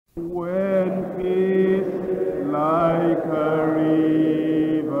When peace like a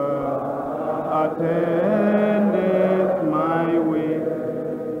river attendeth my way,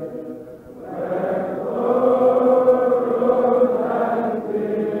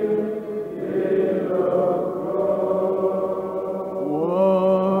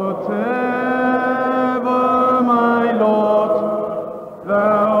 whatever my lot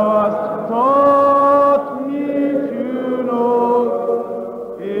thou hast taught me to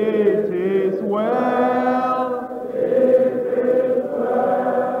know, it is well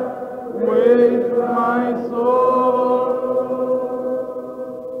with my soul.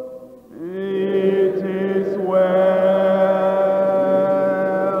 It is well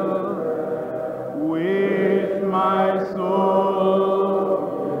with my soul.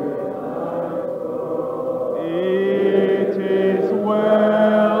 It is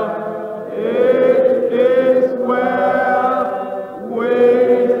well. It is well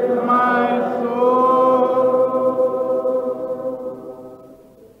with my soul.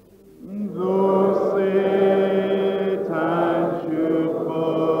 Though Satan should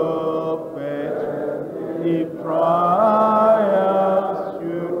buffet, if trials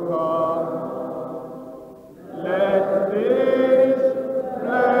should come, let this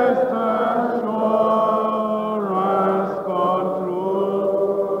blessed assurance control,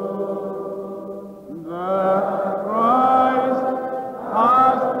 that Christ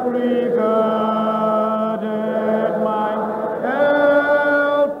has regarded my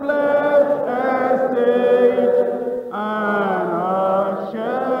helpless estate and has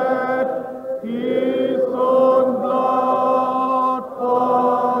shed his own blood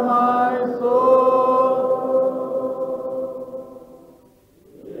for my soul.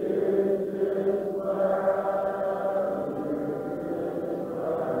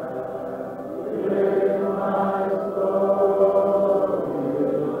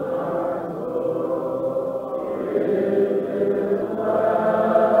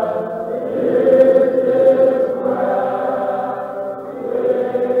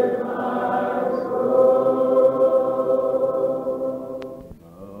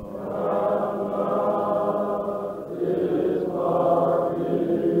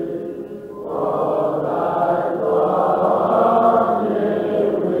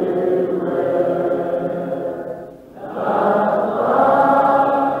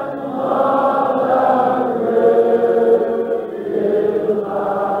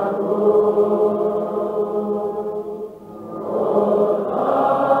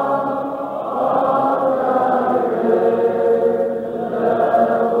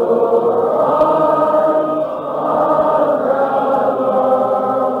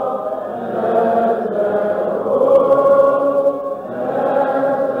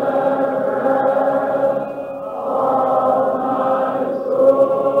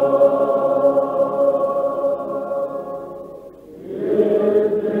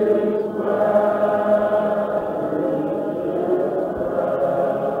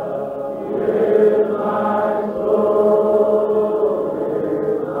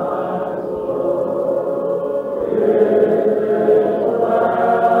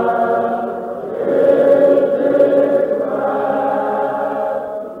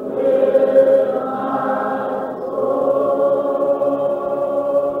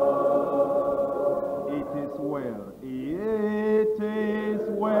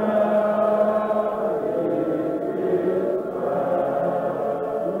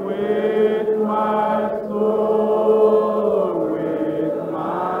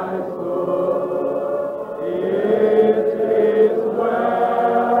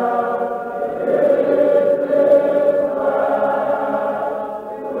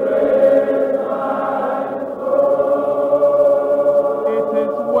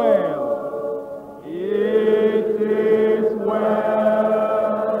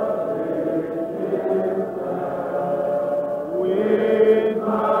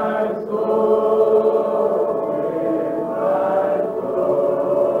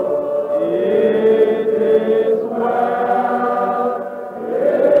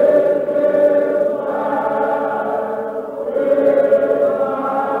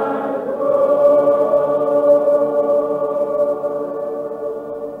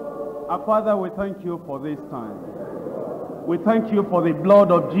 Father, we thank you for this time. We thank you for the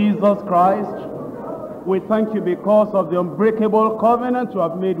blood of Jesus Christ. We thank you because of the unbreakable covenant you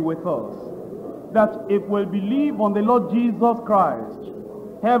have made with us, that if we believe on the Lord Jesus Christ,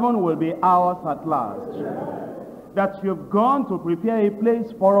 heaven will be ours at last. That you've gone to prepare a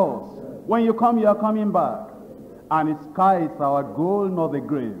place for us. When you come, you are coming back. And the sky is our goal, not the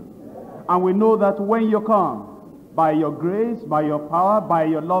grave. And we know that when you come, by your grace, by your power, by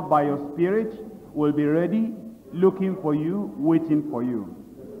your love, by your spirit, will be ready, looking for you, waiting for you.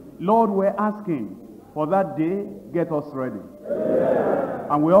 Lord, we're asking for that day, get us ready.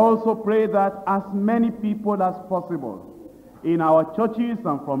 And we also pray that as many people as possible in our churches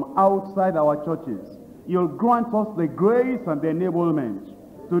and from outside our churches, you'll grant us the grace and the enablement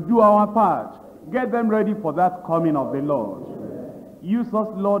to do our part. Get them ready for that coming of the Lord. Use us,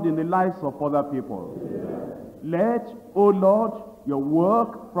 Lord, in the lives of other people. Let, O Lord, your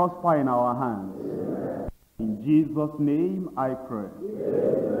work prosper in our hands. In Jesus' name I pray.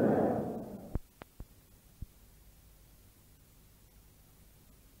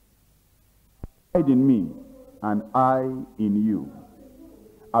 Abide in me, and I in you.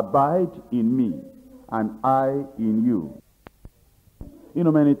 Abide in me, and I in you. You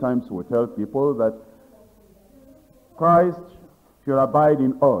know, many times we tell people that Christ should abide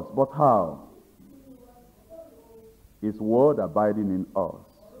in us. But how? His word abiding in us.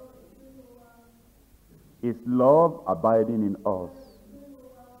 His love abiding in us.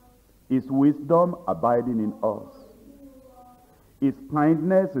 His wisdom abiding in us. His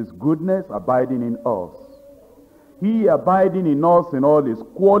kindness, his goodness abiding in us. He abiding in us in all his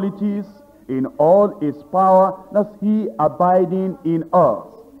qualities, in all his power. That's he abiding in us.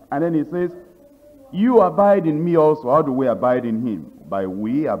 And then he says, you abide in me also. How do we abide in him? By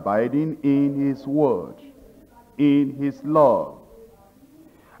we abiding in his word, in his love.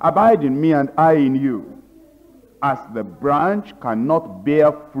 Abide in me and I in you. As the branch cannot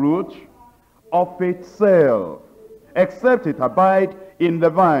bear fruit of itself, except it abide in the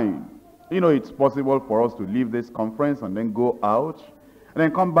vine. You know, it's possible for us to leave this conference and then go out, and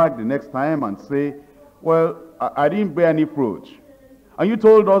then come back the next time and say, well, I didn't bear any fruit. And you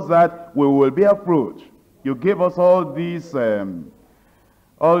told us that we will bear fruit. You gave us all these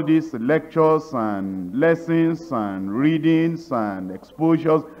lectures and lessons and readings and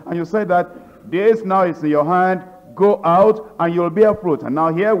exposures, and you said that this now is in your hand, go out and you'll bear fruit. And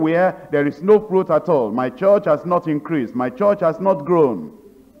now here we are, there is no fruit at all. My church has not increased. My church has not grown.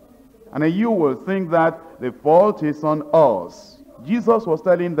 And then you will think that the fault is on us. Jesus was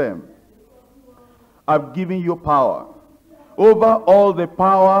telling them, I've given you power over all the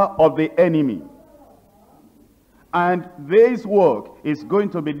power of the enemy. And this work is going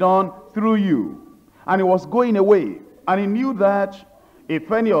to be done through you. And he was going away. And he knew that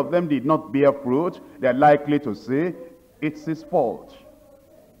if any of them did not bear fruit, they're likely to say, it's his fault.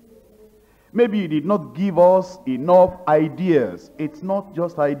 Maybe he did not give us enough ideas. It's not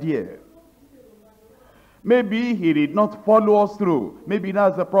just ideas. Maybe he did not follow us through. Maybe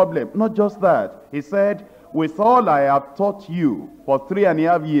that's the problem. Not just that. He said, with all I have taught you for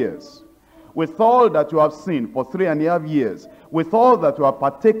 3.5 years, with all that you have seen for 3.5 years, with all that you are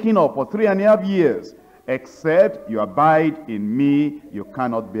partaking of for 3.5 years, except you abide in me, you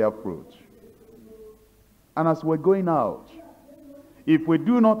cannot bear fruit. And as we're going out, if we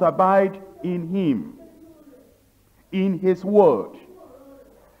do not abide in him, in his word,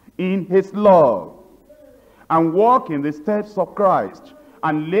 in his love, and walk in the steps of Christ,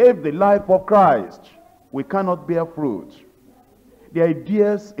 and live the life of Christ, we cannot bear fruit. The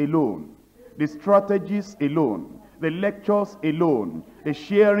ideas alone, the strategies alone, the lectures alone, the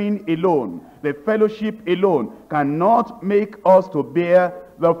sharing alone, the fellowship alone cannot make us to bear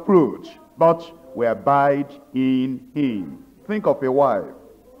the fruit, but we abide in him. Think of a wife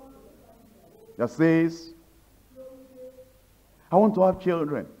that says, I want to have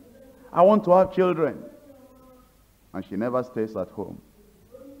children. I want to have children. And she never stays at home.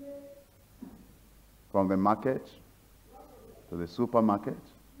 From the market to the supermarket,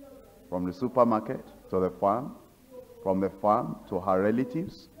 from the supermarket to the farm, from the farm to her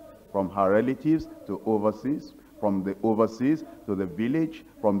relatives, from her relatives to overseas, from the overseas to the village,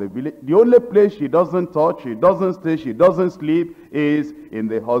 from the village. The only place she doesn't touch, she doesn't stay, she doesn't sleep is in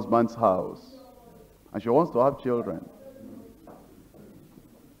the husband's house. And she wants to have children.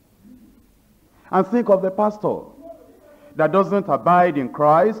 And think of the pastor that doesn't abide in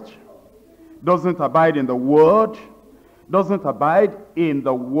Christ, doesn't abide in the word, doesn't abide in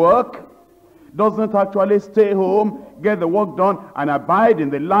the work, doesn't actually stay home, get the work done, and abide in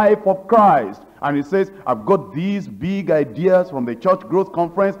the life of Christ. And he says, I've got these big ideas from the church growth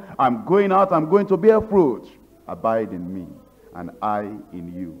conference. I'm going out, I'm going to bear fruit. Abide in me, and I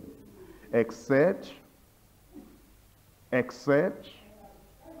in you. Except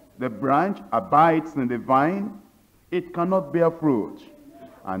the branch abides in the vine, it cannot bear fruit.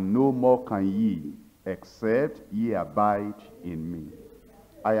 And no more can ye, except ye abide in me.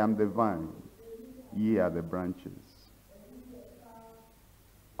 I am the vine, ye are the branches.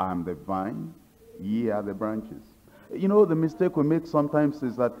 I am the vine, ye are the branches. You know, the mistake we make sometimes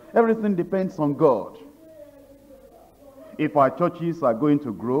is that everything depends on God. If our churches are going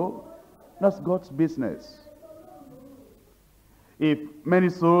to grow, that's God's business. If many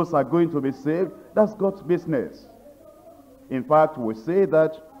souls are going to be saved, that's God's business. In fact, we say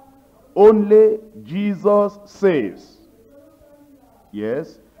that only Jesus saves.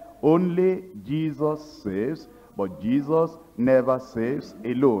 Yes, only Jesus saves, but Jesus never saves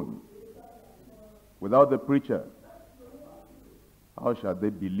alone. Without the preacher, how shall they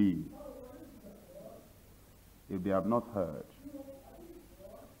believe if they have not heard?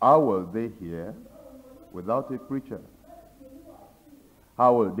 How will they hear without a preacher?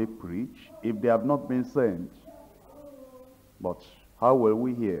 How will they preach if they have not been sent? But how will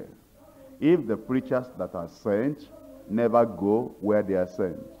we hear if the preachers that are sent never go where they are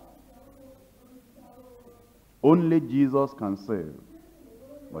sent? Only Jesus can save,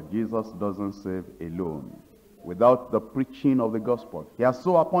 but Jesus doesn't save alone without the preaching of the gospel. He has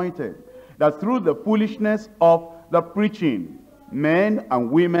so appointed that through the foolishness of the preaching, men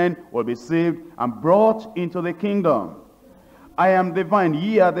and women will be saved and brought into the kingdom. I am the vine,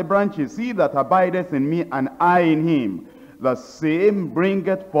 ye are the branches. He that abideth in me, and I in him, the same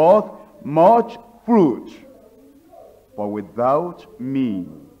bringeth forth much fruit. For without me,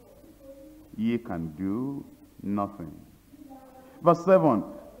 ye can do nothing. Verse 7,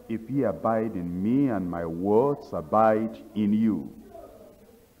 if ye abide in me, and my words abide in you.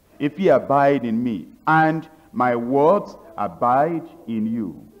 If ye abide in me, and my words abide in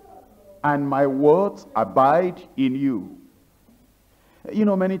you. And my words abide in you. You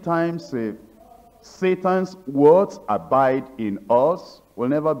know, many times Satan's words abide in us will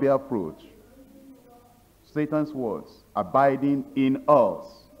never bear fruit. Satan's words abiding in us.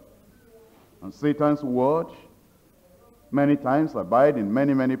 And Satan's word many times abide in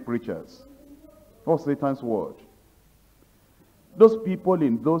many preachers. What's Satan's word? Those people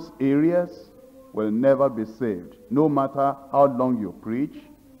in those areas will never be saved, no matter how long you preach,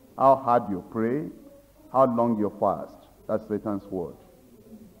 how hard you pray, how long you fast. That's Satan's word.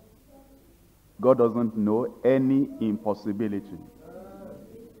 God doesn't know any impossibility.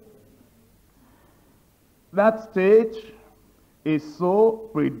 That state is so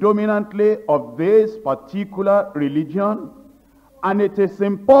predominantly of this particular religion, and it is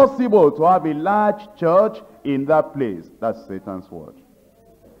impossible to have a large church in that place. That's Satan's word.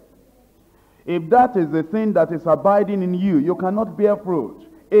 If that is the thing that is abiding in you, you cannot bear fruit.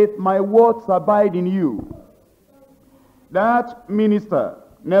 If my words abide in you. That minister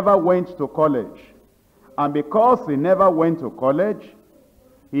never went to college, and because he never went to college,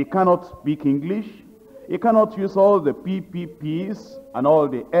 he cannot speak English. He cannot use all the PPPs and all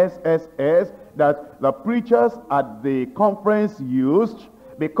the SSS that the preachers at the conference used.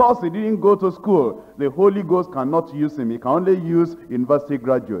 Because he didn't go to school, the Holy Ghost cannot use him. He can only use university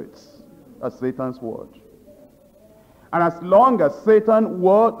graduates. That's Satan's word. And as long as Satan's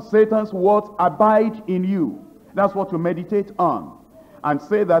words abide in you, that's what you meditate on. And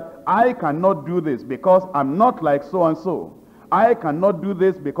say that I cannot do this because I'm not like so and so. I cannot do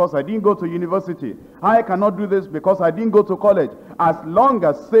this because I didn't go to university. I cannot do this because I didn't go to college. As long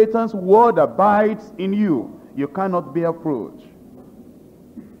as Satan's word abides in you, you cannot bear fruit.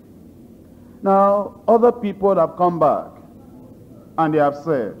 Now, other people have come back and they have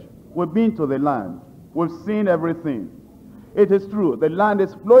said, we've been to the land. We've seen everything. It is true, the land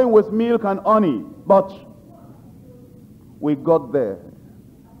is flowing with milk and honey, but we got there.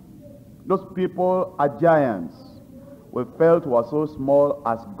 Those people are giants. We felt were so small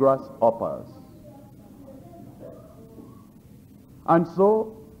as grasshoppers. And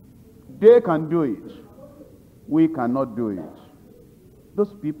so, they can do it. We cannot do it.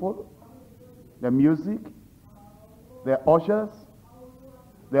 Those people, their music, their ushers,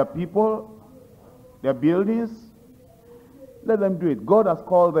 their people, their buildings, let them do it. God has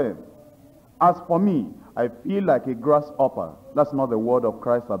called them. As for me, I feel like a grasshopper. That's not the word of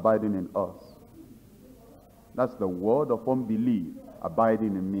Christ abiding in us. That's the word of unbelief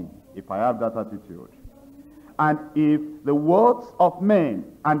abiding in me, if I have that attitude. And if the words of men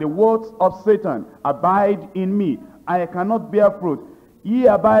and the words of Satan abide in me, I cannot bear fruit. Ye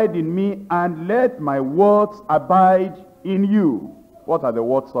abide in me, and let my words abide in you. What are the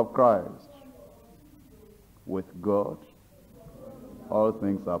words of Christ? With God, all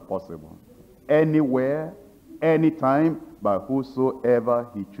things are possible. Anywhere, anytime, by whosoever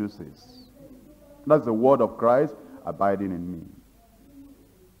he chooses. That's the word of Christ abiding in me.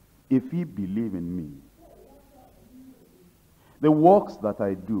 If ye believe in me, the works that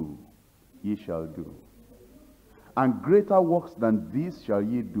I do, ye shall do. And greater works than these shall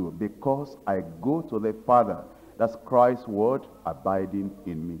ye do, because I go to the Father. That's Christ's word abiding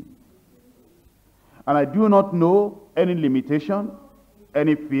in me. And I do not know any limitation,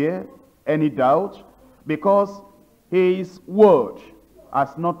 any fear, any doubt, because his word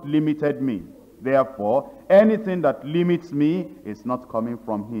has not limited me. Therefore, anything that limits me is not coming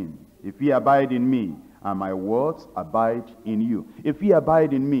from him. If ye abide in me, and my words abide in you. If ye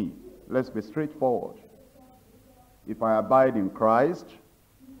abide in me, let's be straightforward. If I abide in Christ,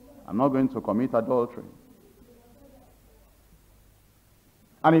 I'm not going to commit adultery.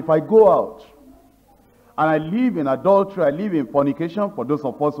 And if I go out and I live in adultery, I live in fornication, for those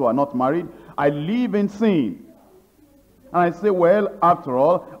of us who are not married, I live in sin. And I say, well, after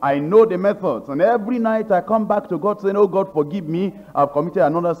all, I know the methods. And every night I come back to God saying, oh God, forgive me, I've committed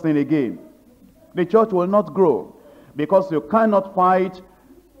another sin again. The church will not grow, because you cannot fight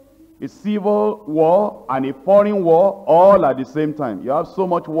a civil war and a foreign war all at the same time. You have so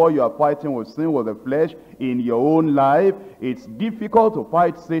much war you are fighting with sin, with the flesh in your own life. It's difficult to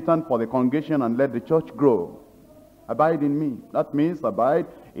fight Satan for the congregation and let the church grow. Abide in me. That means abide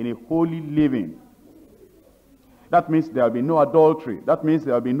in a holy living. That means there will be no adultery. That means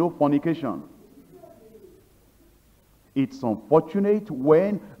there will be no fornication. It's unfortunate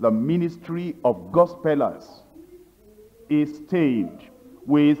when the ministry of gospelers is stained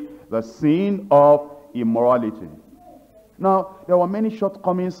with the sin of immorality. Now, there were many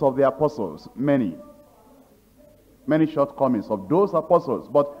shortcomings of the apostles. Many shortcomings of those apostles.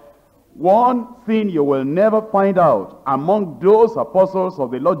 But one thing you will never find out among those apostles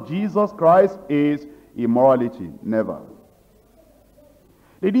of the Lord Jesus Christ is immorality. Never.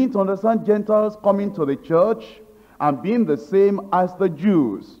 They didn't understand Gentiles coming to the church and being the same as the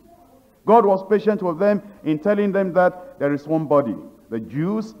Jews. God was patient with them in telling them that there is one body, the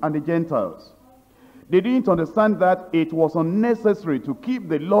Jews and the Gentiles. They didn't understand that it was unnecessary to keep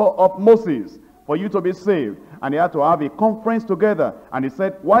the law of Moses for you to be saved. And they had to have a conference together. And he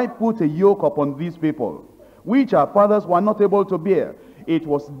said, why put a yoke upon these people, which our fathers were not able to bear? It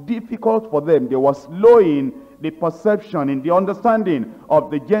was difficult for them. They were slow in the perception, in the understanding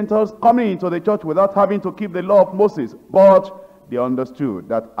of the Gentiles coming into the church without having to keep the law of Moses. But they understood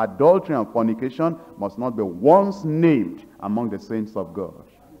that adultery and fornication must not be once named among the saints of God.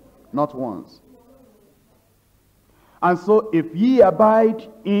 Not once. And so, if ye abide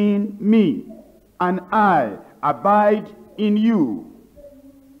in me, and I abide in you,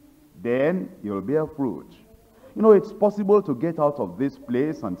 then you'll bear fruit. You know, it's possible to get out of this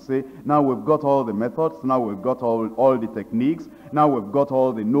place and say, now we've got all the methods, now we've got all the techniques, now we've got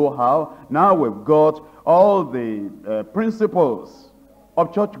all the know-how, now we've got all the principles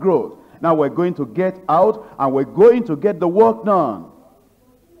of church growth. Now we're going to get out and we're going to get the work done.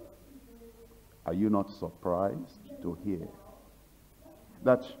 Are you not surprised to hear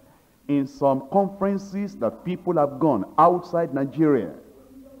that in some conferences that people have gone outside Nigeria,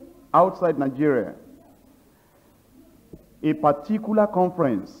 a particular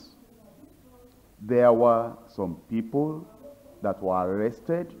conference, there were some people that were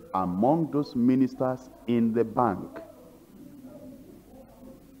arrested among those ministers in the bank.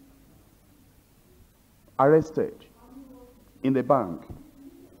 Arrested in the bank.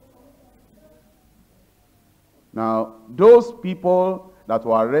 Now, those people that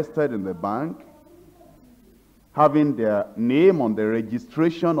were arrested in the bank, having their name on the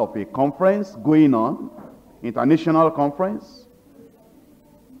registration of a conference going on, international conference,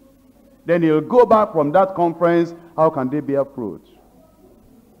 then he'll go back from that conference. How can they bear fruit?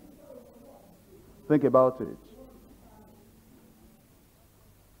 Think about it.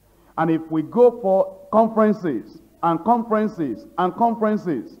 And if we go for conferences and conferences and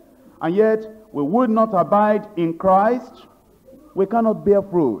conferences, and yet we would not abide in Christ, we cannot bear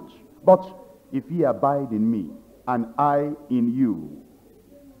fruit. But if ye abide in me, and I in you.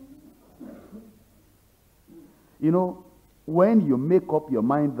 You know, when you make up your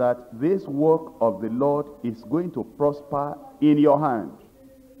mind that this work of the Lord is going to prosper in your hand,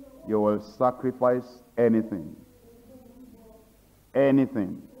 you will sacrifice anything.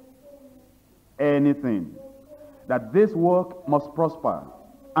 Anything. Anything. That this work must prosper.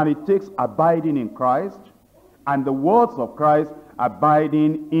 And it takes abiding in Christ and the words of Christ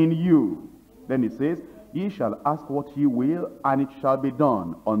abiding in you. Then it says, ye shall ask what ye will, and it shall be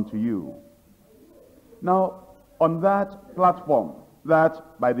done unto you. Now, on that platform,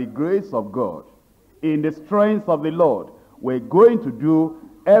 that by the grace of God, in the strength of the Lord, we're going to do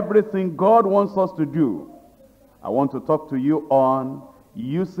everything God wants us to do. I want to talk to you on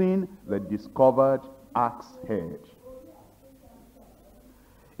using the discovered axe head.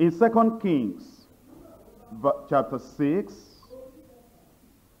 In 2 Kings, chapter 6,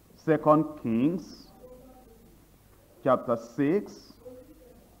 2 Kings, chapter 6,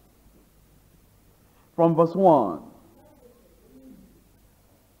 from verse 1.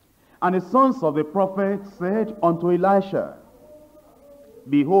 And the sons of the prophet said unto Elisha,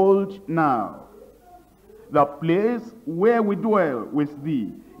 Behold now, the place where we dwell with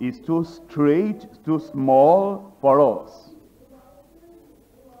thee is too strait, too small for us.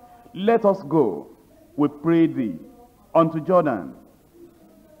 Let us go, we pray thee, unto Jordan,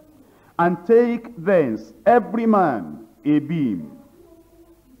 and take thence every man a beam,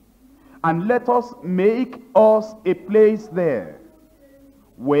 and let us make us a place there,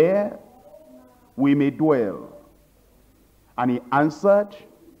 where we may dwell. And he answered,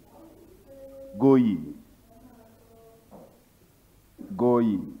 Go ye. Go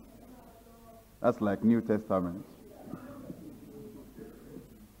ye. That's like New Testament.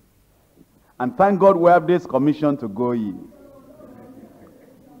 And thank God we have this commission to go ye.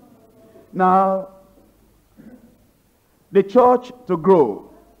 Now, the church to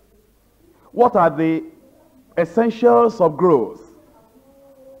grow. What are the essentials of growth?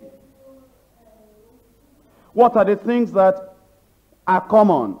 What are the things that are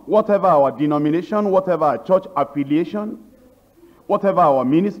common? Whatever our denomination, whatever our church affiliation, whatever our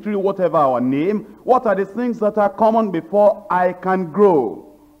ministry, whatever our name, what are the things that are common before I can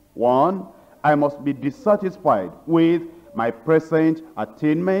grow? One, I must be dissatisfied with my present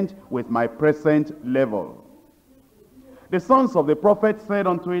attainment, with my present level. The sons of the prophet said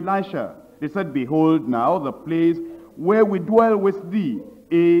unto Elisha, they said, Behold now, the place where we dwell with thee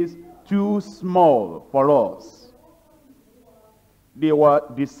is too small for us. They were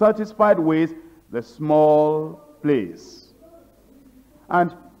dissatisfied with the small place.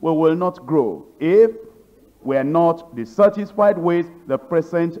 And we will not grow if we are not dissatisfied with the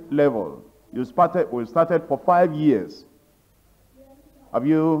present level. We started for 5 years. Have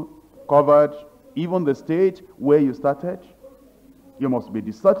you covered even the stage where you started? You must be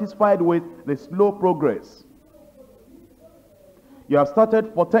dissatisfied with the slow progress. You have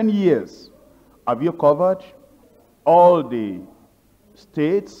started for 10 years. Have you covered all the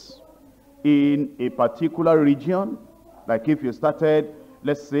states in a particular region? Like if you started,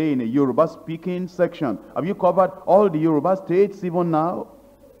 let's say, in a Yoruba-speaking section, have you covered all the Yoruba states even now?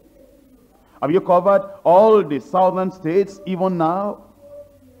 Have you covered all the southern states even now?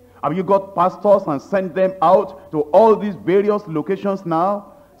 Have you got pastors and sent them out to all these various locations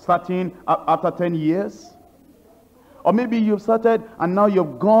now, starting after 10 years? Or maybe you've started and now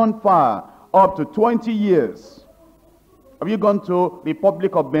you've gone far, up to 20 years. Have you gone to the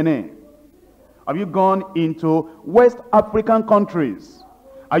Republic of Benin? Have you gone into West African countries?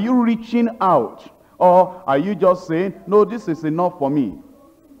 Are you reaching out? Or are you just saying, no, this is enough for me?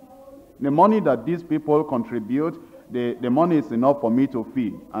 The money that these people contribute, the money is enough for me to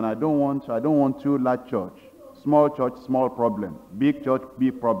feed. And I don't want too large church. Small church, small problem. Big church,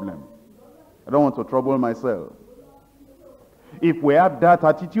 big problem. I don't want to trouble myself. If we have that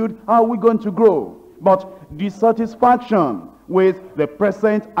attitude, how are we going to grow? But dissatisfaction with the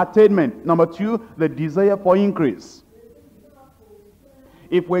present attainment. Number two, the desire for increase.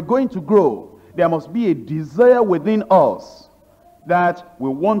 If we're going to grow, there must be a desire within us that we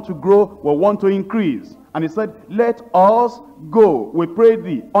want to grow, we want to increase. And he said, let us go, we pray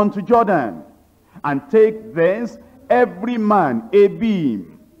thee, unto Jordan, and take thence every man a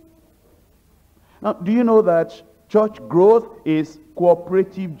beam. Now, do you know that church growth is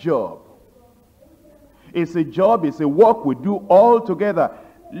cooperative job? It's a job, it's a work we do all together.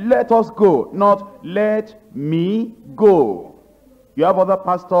 Let us go, not let me go. You have other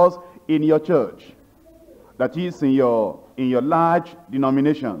pastors in your church, that is in your large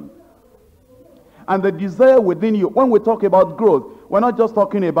denomination. And the desire within you, when we talk about growth, we're not just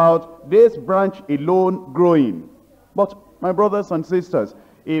talking about this branch alone growing. But my brothers and sisters,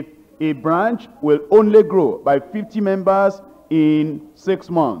 if a branch will only grow by 50 members in 6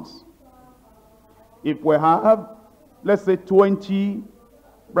 months, if we have, let's say, 20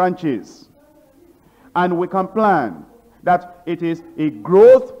 branches, and we can plan that it is a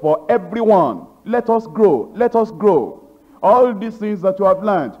growth for everyone, let us grow, let us grow. All these things that you have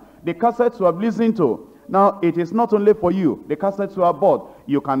learned, the cassettes you have listened to, now it is not only for you, the cassettes you have bought,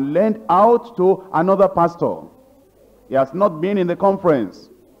 you can lend out to another pastor. He has not been in the conference.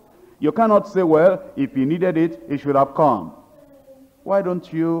 You cannot say, well, if he needed it, he should have come. Why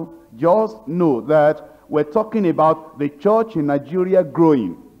don't you just know that we're talking about the church in Nigeria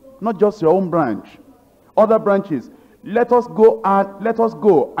growing, not just your own branch, other branches. Let us go and let us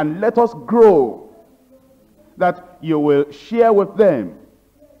grow, that you will share with them.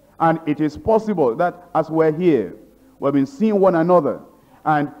 And it is possible that as we're here, we've been seeing one another,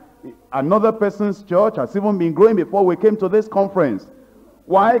 and another person's church has even been growing before we came to this conference.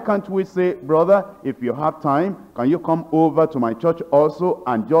 Why can't we say, brother, if you have time, can you come over to my church also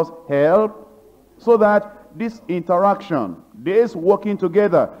and just help? So that this interaction, this working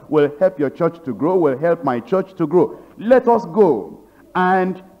together will help your church to grow, will help my church to grow. Let us go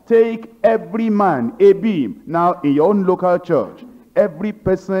and take every man a beam. Now, in your own local church, every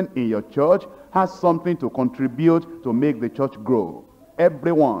person in your church has something to contribute to make the church grow.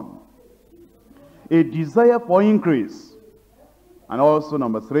 Everyone. A desire for increase. And also,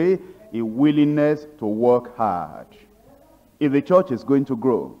 number 3, a willingness to work hard. If the church is going to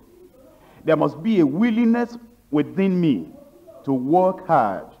grow, there must be a willingness within me to work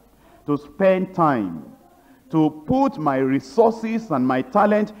hard, to spend time, to put my resources and my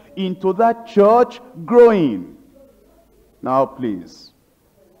talent into that church growing. Now, please,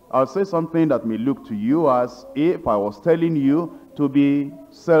 I'll say something that may look to you as if I was telling you to be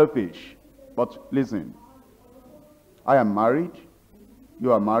selfish. But listen, I am married.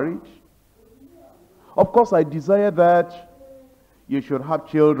 You are married. Of course, I desire that you should have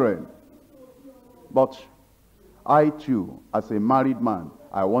children. But I too, as a married man,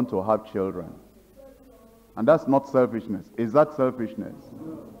 I want to have children. And that's not selfishness. Is that selfishness?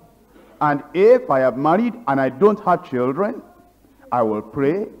 And if I have married and I don't have children, I will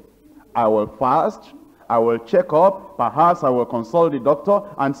pray, I will fast, I will check up, perhaps I will consult the doctor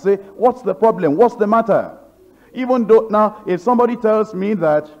and say, what's the problem? What's the matter? Even though now, if somebody tells me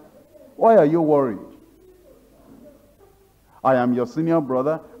that, why are you worried? I am your senior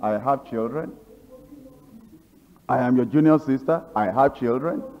brother, I have children. I am your junior sister, I have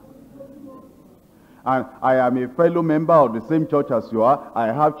children. And I am a fellow member of the same church as you are, I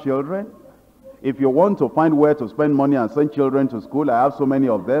have children. If you want to find where to spend money and send children to school, I have so many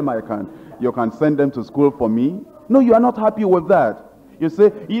of them, you can send them to school for me. No, you are not happy with that. You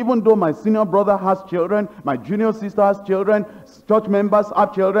say, even though my senior brother has children, my junior sister has children, church members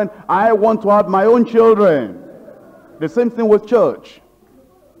have children, I want to have my own children. The same thing with church.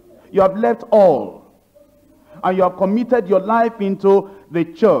 You have left all, and you have committed your life into the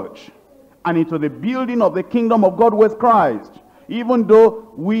church and into the building of the kingdom of God with Christ. Even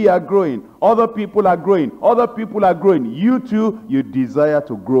though we are growing, other people are growing, other people are growing, you too, you desire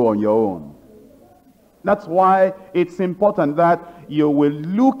to grow on your own. That's why it's important that you will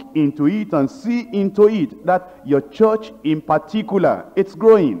look into it and see into it that your church in particular, it's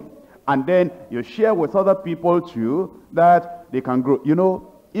growing. And then you share with other people too that they can grow. You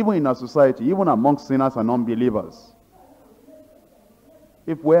know, even in our society, even among sinners and unbelievers,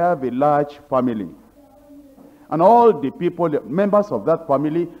 if we have a large family, and all the people, the members of that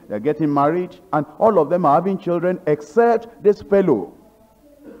family, they're getting married, and all of them are having children except this fellow,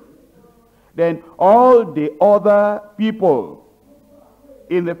 then all the other people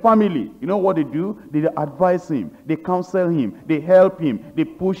in the family, you know what they do? They advise him, they counsel him, they help him, they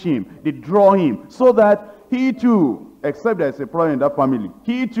push him, they draw him, so that he too, except there's a problem in that family,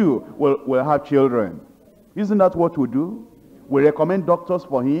 he too will have children. Isn't that what we do? We recommend doctors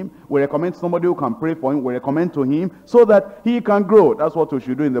for him, we recommend somebody who can pray for him, we recommend to him, so that he can grow. That's what we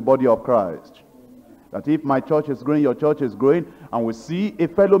should do in the body of Christ. That if my church is growing, your church is growing, and we see a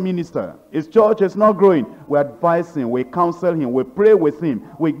fellow minister, his church is not growing, we advise him, we counsel him, we pray with him,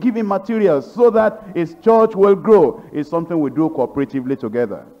 we give him materials so that his church will grow. It's something we do cooperatively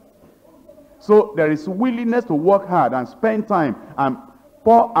together. So there is willingness to work hard and spend time and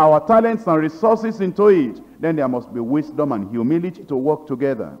pour our talents and resources into it. Then there must be wisdom and humility to work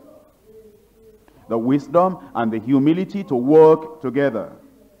together. The wisdom and the humility to work together.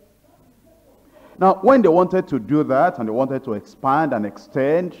 Now, when they wanted to do that, and they wanted to expand and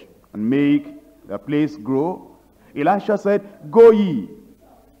extend and make the place grow, Elisha said, "Go ye."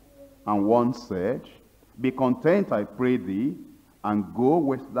 And one said, "Be content, I pray thee, and go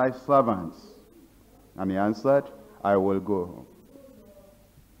with thy servants." And he answered, "I will go."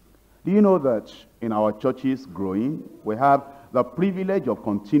 Do you know that in our churches growing, we have the privilege of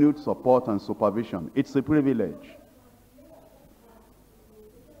continued support and supervision? It's a privilege.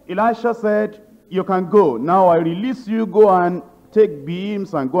 Elisha said, "You can go. Now I release you, go and take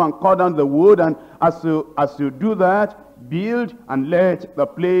beams and go and cut down the wood, and as you do that, build and let the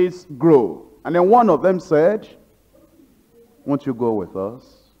place grow." And then one of them said, "Won't you go with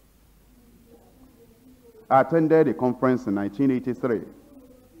us?" I attended a conference in 1983.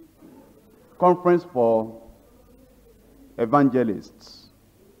 Conference for evangelists.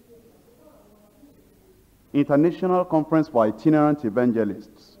 International Conference for Itinerant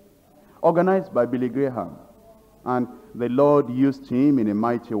Evangelists. Organized by Billy Graham. And the Lord used him in a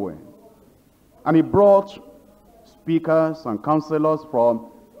mighty way. And he brought speakers and counselors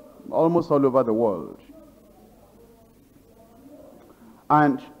from almost all over the world.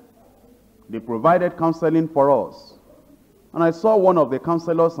 And they provided counseling for us. And I saw one of the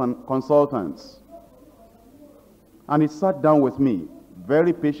counselors and consultants. And he sat down with me,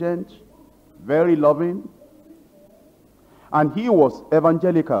 very patient, very loving. And he was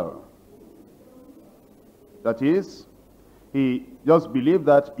evangelical. That is, he just believed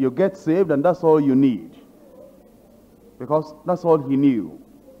that you get saved and that's all you need. Because that's all he knew.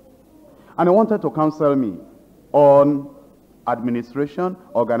 And he wanted to counsel me on administration,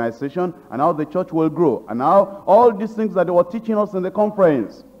 organization, and how the church will grow. And how all these things that they were teaching us in the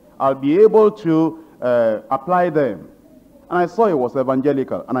conference, I'll be able to apply them. And I saw he was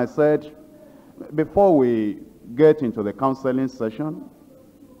evangelical. And I said, before we get into the counseling session,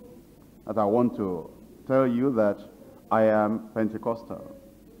 that I want to tell you that I am Pentecostal.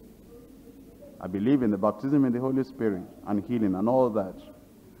 I believe in the baptism in the Holy Spirit and healing and all that.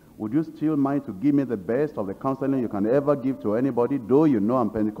 Would you still mind to give me the best of the counseling you can ever give to anybody, though you know I'm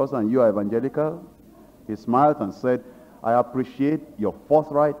Pentecostal and you are evangelical? He smiled and said, I appreciate your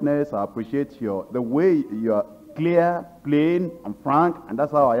forthrightness. I appreciate the way you are clear, plain, and frank, and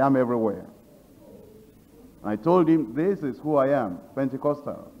that's how I am everywhere. And I told him, this is who I am,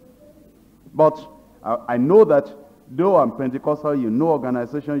 Pentecostal. But I know that though I'm Pentecostal, you know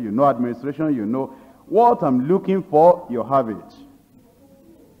organization, you know administration, you know what I'm looking for, you have it.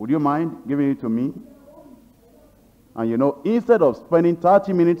 Would you mind giving it to me? And you know, instead of spending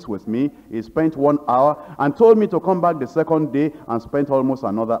 30 minutes with me, he spent 1 hour and told me to come back the second day and spent almost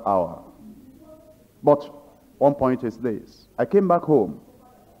another hour. But one point is this. I came back home.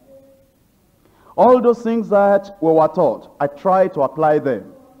 All those things that we were taught, I tried to apply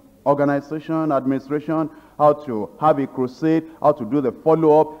them. Organization, administration, how to have a crusade, how to do the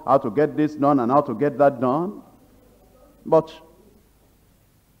follow-up, how to get this done and how to get that done. But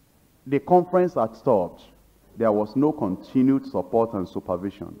the conference had stopped. There was no continued support and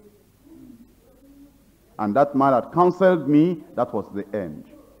supervision. And that man had counseled me, that was the end.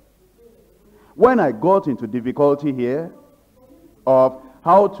 When I got into difficulty here of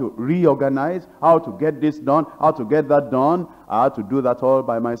how to reorganize, how to get this done, how to get that done, I had to do that all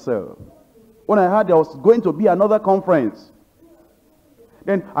by myself. When I heard there was going to be another conference,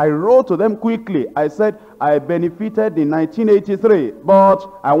 then I wrote to them quickly. I said, I benefited in 1983,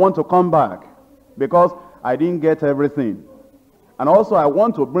 but I want to come back because I didn't get everything. And also I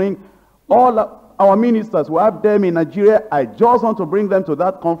want to bring all our ministers who have them in Nigeria. I just want to bring them to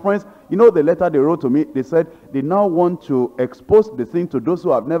that conference. You know the letter they wrote to me, they said they now want to expose the thing to those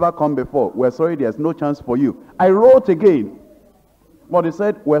who have never come before. We're sorry, there's no chance for you. I wrote again, but they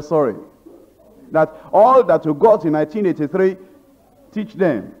said, we're sorry. That all that you got in 1983, teach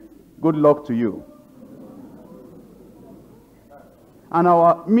them. Good luck to you. And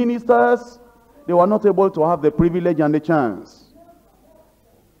our ministers, they were not able to have the privilege and the chance.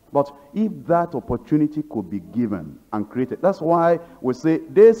 But if that opportunity could be given and created, that's why we say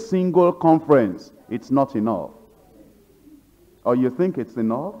this single conference, it's not enough. Or you think it's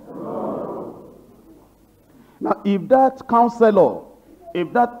enough? No. Now, if that counselor,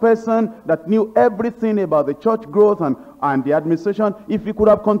 if that person that knew everything about the church growth and the administration, if he could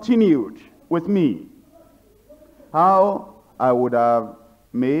have continued with me, how I would have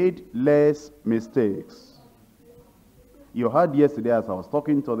made less mistakes. You heard yesterday as I was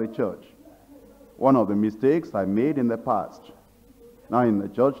talking to the church, one of the mistakes I made in the past. Now in the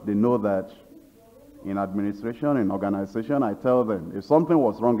church, they know that in administration, in organization, I tell them, if something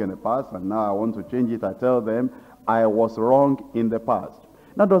was wrong in the past and now I want to change it, I tell them, I was wrong in the past.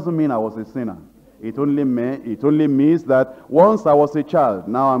 That doesn't mean I was a sinner. It only means that once I was a child,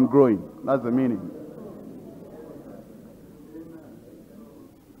 now I'm growing. That's the meaning.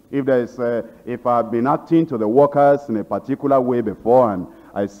 If I've been acting to the workers in a particular way before and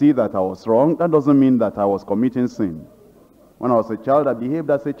I see that I was wrong, that doesn't mean that I was committing sin. When I was a child, I behaved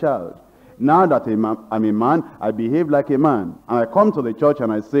as a child. Now that I'm a man, I behave like a man. And I come to the church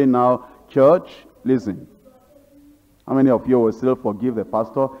and I say now, church, listen. How many of you will still forgive the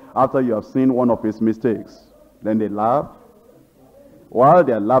pastor after you have seen one of his mistakes? Then they laugh. While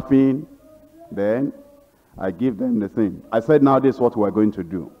they're laughing, then I give them the thing. I said, now this is what we're going to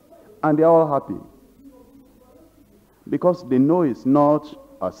do. And they're all happy. Because they know it's not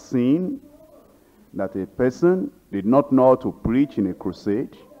a sin that a person did not know how to preach in a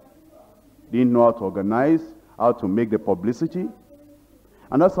crusade, didn't know how to organize, how to make the publicity.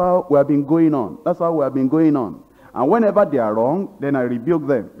 And that's how we have been going on. That's how we have been going on. And whenever they are wrong, then I rebuke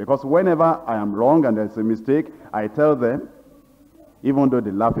them. Because whenever I am wrong and there's a mistake, I tell them, even though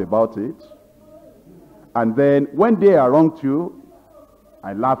they laugh about it. And then when they are wrong too,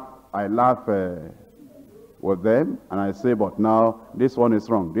 I laugh I laugh with them, and I say, but now this one is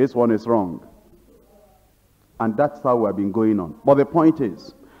wrong, this one is wrong. And that's how we've been going on. But the point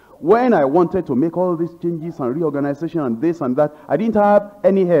is, when I wanted to make all these changes and reorganization and this and that, I didn't have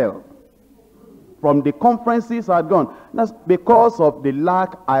any help from the conferences I had gone. That's because of the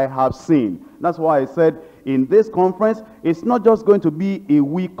lack I have seen. That's why I said, in this conference, it's not just going to be a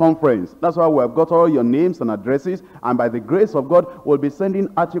week conference. That's why we have got all your names and addresses, and by the grace of God, we'll be sending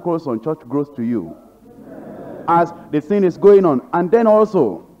articles on church growth to you as the thing is going on. And then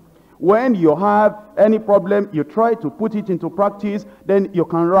also, when you have any problem, you try to put it into practice, then you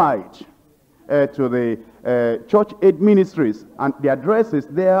can write to the church aid ministries, and the address is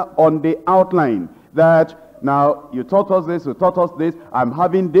there on the outline, that now you taught us this, you taught us this, I'm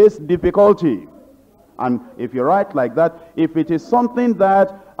having this difficulty. And if you write like that, if it is something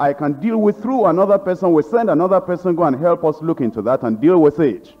that I can deal with through another person, we send another person, go and help us look into that and deal with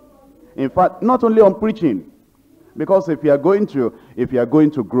it. In fact, not only on preaching, because if you are going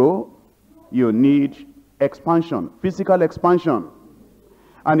to grow, you need expansion, physical expansion.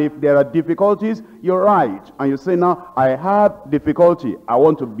 And if there are difficulties, you write and you say, now I have difficulty, I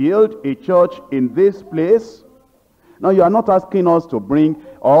want to build a church in this place. Now you are not asking us to bring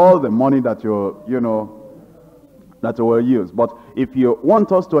all the money that that you will use. But if you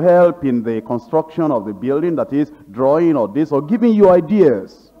want us to help in the construction of the building, that is drawing or this, or giving you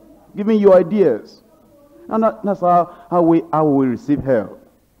ideas. And that's how we receive help.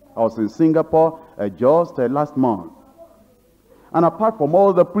 I was in Singapore just last month. And apart from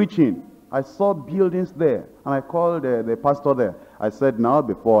all the preaching, I saw buildings there. And I called the pastor there. I said, now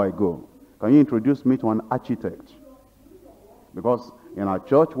before I go, can you introduce me to an architect? Because in our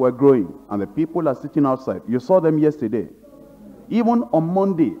church we're growing, and the people are sitting outside. You saw them yesterday. Even on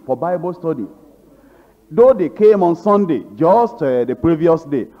Monday for Bible study. Though they came on Sunday, just the previous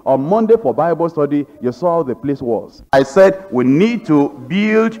day, on Monday for Bible study, you saw how the place was. I said, we need to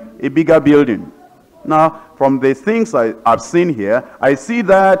build a bigger building. Now, from the things I've seen here, I see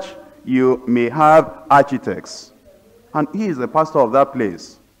that you may have architects. And he is the pastor of that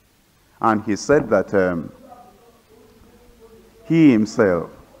place. And he said that he himself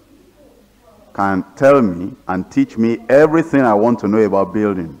can tell me and teach me everything I want to know about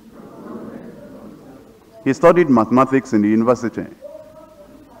building. He studied mathematics in the university.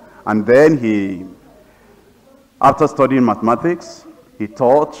 And then after studying mathematics, he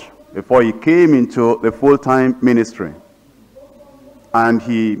taught before he came into the full-time ministry. And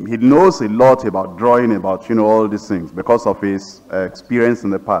he knows a lot about drawing, about, all these things because of his experience in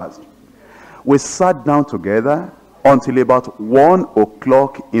the past. We sat down together until about 1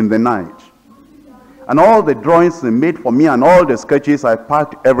 o'clock in the night. And all the drawings he made for me and all the sketches, I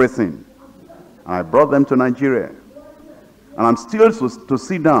packed everything. And I brought them to Nigeria. And I'm still to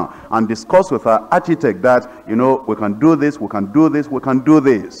sit down and discuss with our architect that, we can do this, we can do this, we can do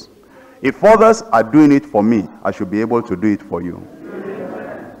this. If others are doing it for me, I should be able to do it for you.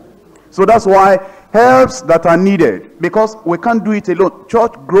 So that's why helps that are needed, because we can't do it alone.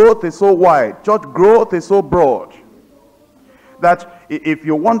 Church growth is so wide. Church growth is so broad that if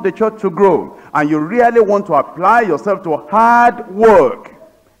you want the church to grow and you really want to apply yourself to hard work,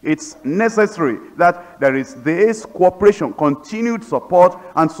 it's necessary that there is this cooperation, continued support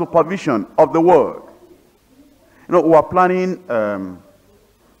and supervision of the work. We are planning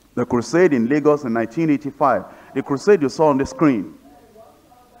the crusade in Lagos in 1985. The crusade you saw on the screen.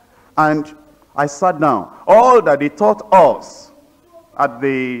 And I sat down. All that they taught us at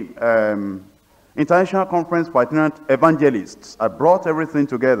the International Conference for Itinerant Evangelists, I brought everything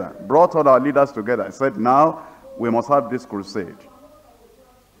together, brought all our leaders together. I said, now we must have this crusade.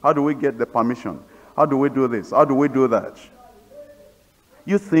 How do we get the permission? How do we do this? How do we do that?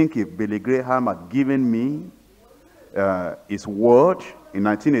 You think if Billy Graham had given me his word in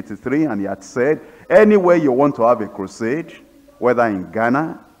 1983 and he had said, anywhere you want to have a crusade, whether in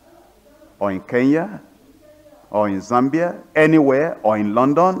Ghana or in Kenya or in Zambia, anywhere, or in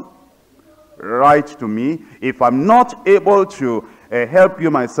London, write to me. If I'm not able to help you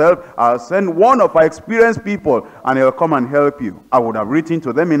myself, I'll send one of our experienced people and he'll come and help you. I would have written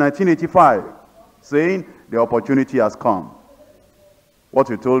to them in 1985 saying the opportunity has come. What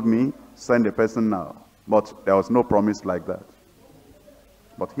you told me, send a person now. But there was no promise like that.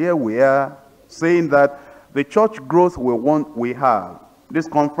 But here we are saying that the church growth we have. This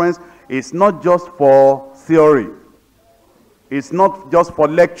conference is not just for theory. It's not just for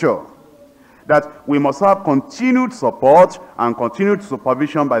lecture. That we must have continued support and continued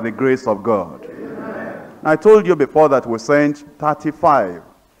supervision by the grace of God. Amen. I told you before that we sent 35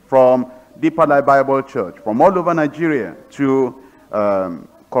 from Deeper Life Bible Church from all over Nigeria to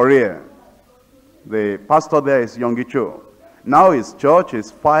Korea. The pastor there is Yongicho. Now his church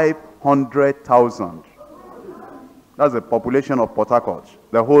is 500,000. That's the population of Port Harcourt,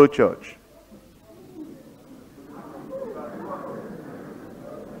 the whole church.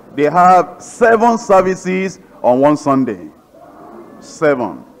 They have 7 services on one Sunday.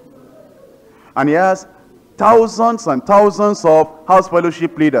 7. And he has thousands and thousands of house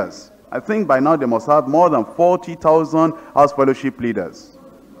fellowship leaders. I think by now they must have more than 40,000 house fellowship leaders.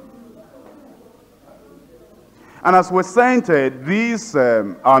 And as we sent these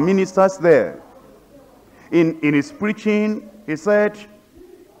our ministers there, in his preaching, he said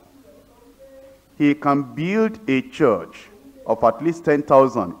he can build a church of at least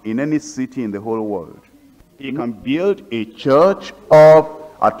 10,000 in any city in the whole world. He can build a church of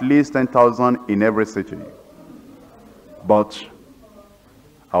at least 10,000 in every city. But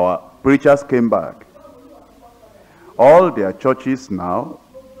our preachers came back. All their churches now,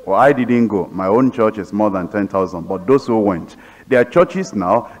 well, I didn't go. My own church is more than 10,000. But those who went, their churches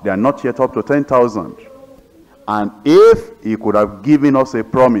now, they are not yet up to 10,000. And if he could have given us a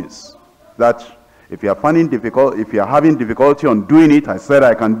promise that if you are finding difficult, if you are having difficulty on doing it, I said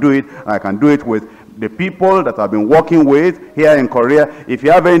I can do it, and I can do it with the people that I've been working with here in Korea. If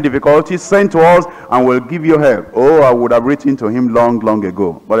you have any difficulty, send to us and we'll give you help. Oh, I would have written to him long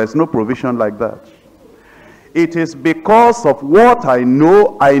ago. But there's no provision like that. It is because of what I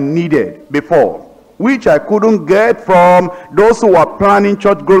know I needed before, which I couldn't get from those who were planning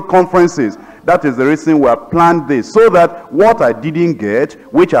church growth conferences. That is the reason we have planned this, so that what I didn't get,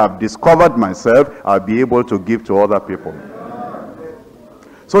 which I have discovered myself, I'll be able to give to other people.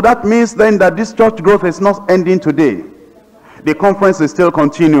 So that means then that this church growth is not ending today. The conference is still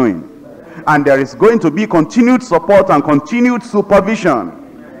continuing. And there is going to be continued support and continued supervision.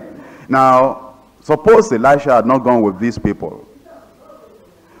 Now, suppose Elisha had not gone with these people.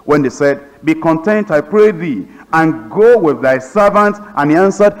 When they said, "Be content, I pray thee, and go with thy servant," and he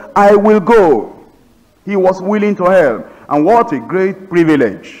answered, "I will go." He was willing to help. And what a great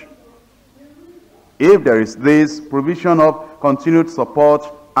privilege. If there is this provision of continued support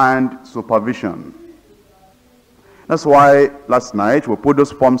and supervision. That's why last night we put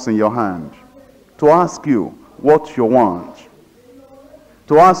those forms in your hand to ask you what you want.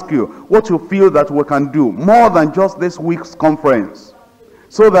 To ask you what you feel that we can do more than just this week's conference,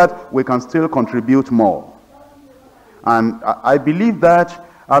 so that we can still contribute more. And I believe that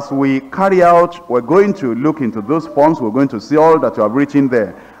as we carry out, we're going to look into those forms, we're going to see all that you have written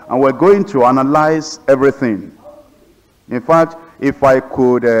there, and we're going to analyze everything. In fact, if I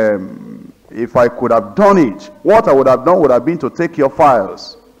could have done it, what I would have done would have been to take your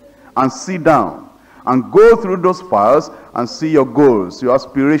files and sit down and go through those files and see your goals, your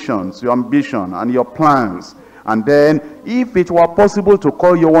aspirations, your ambition, and your plans. And then, if it were possible to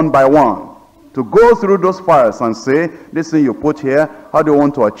call you one by one, to go through those files and say, "This thing you put here, how do you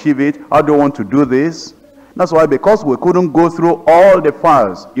want to achieve it? How do you want to do this?" That's why, because we couldn't go through all the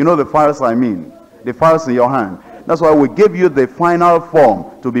files, you know the files I mean, the files in your hand. That's why we gave you the final form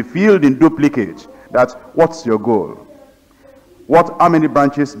to be filled in duplicate. That's what's your goal? How many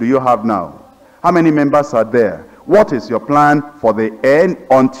branches do you have now? How many members are there? What is your plan for the end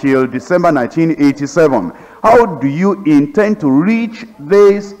until December 1987? How do you intend to reach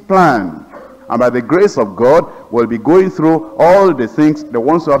this plan? And by the grace of God, we'll be going through all the things, the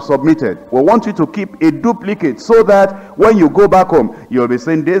ones you have submitted. We want you to keep a duplicate so that when you go back home, you'll be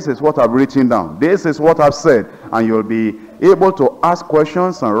saying, "This is what I've written down. This is what I've said." And you'll be able to ask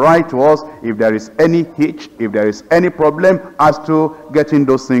questions and write to us if there is any hitch, if there is any problem as to getting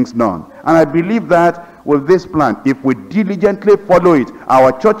those things done. And I believe that with this plan, if we diligently follow it,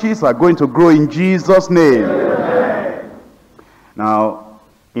 our churches are going to grow in Jesus' name. Amen. Now,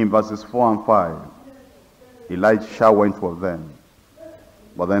 in verses 4 and 5, Elisha went with them,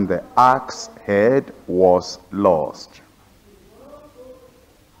 but then the axe head was lost.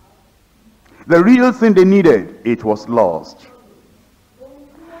 The real thing they needed, it was lost.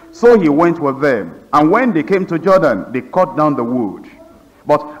 So he went with them, and when they came to Jordan, they cut down the wood.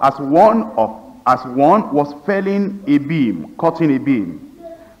 But as one was felling a beam, cutting a beam,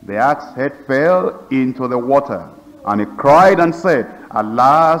 the axe head fell into the water, and he cried and said,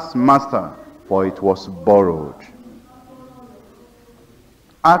 "Alas, master, for it was borrowed."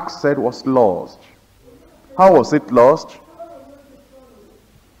 Axe head was lost. How was it lost?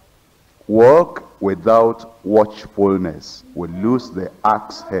 Work without watchfulness will lose the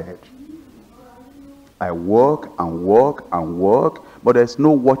axe head. I work and work and work, but there's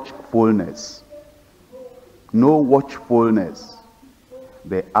no watchfulness. No watchfulness.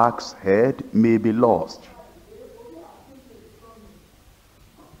 The axe head may be lost.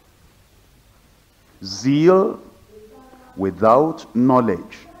 Zeal without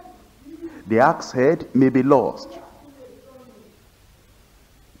knowledge. The axe head may be lost.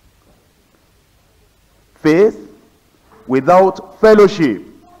 Faith without fellowship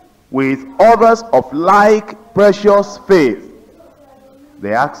with others of like precious faith.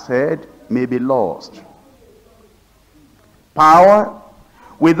 The axe head may be lost. Power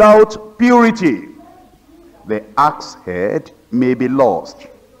without purity. The axe head may be lost.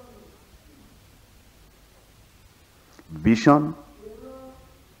 Vision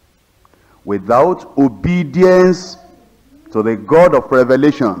without obedience to the God of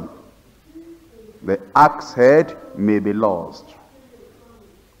revelation. The axe head may be lost.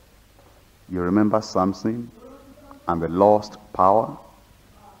 You remember Samson and the lost power?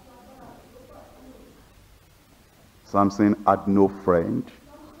 Samson had no friend,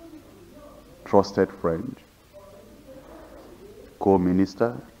 trusted friend,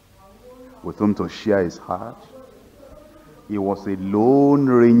 co-minister with whom to share his heart. He was a lone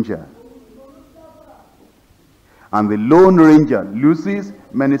ranger. And the lone ranger loses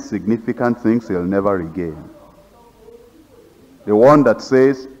many significant things he'll never regain. The one that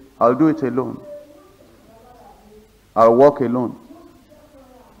says, I'll do it alone. I'll walk alone.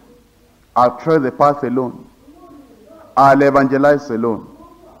 I'll tread the path alone. I'll evangelize alone.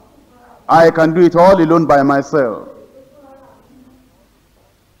 I can do it all alone by myself.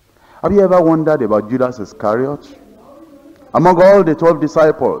 Have you ever wondered about Judas Iscariot? Among all the 12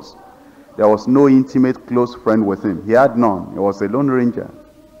 disciples, there was no intimate close friend with him. He had none. He was a lone ranger.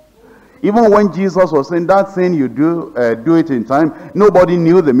 Even when Jesus was saying that thing you do it in time, nobody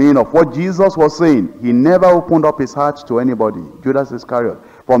knew the meaning of what Jesus was saying. He never opened up his heart to anybody. Judas Iscariot,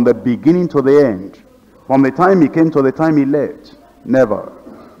 from the beginning to the end, from the time he came to the time he left, never.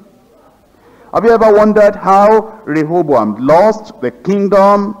 Have you ever wondered how Rehoboam lost the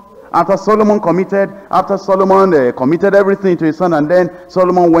kingdom after Solomon committed everything to his son, and then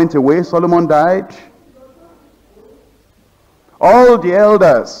Solomon went away, Solomon died? All the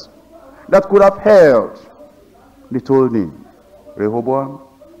elders that could have held, they told him, Rehoboam,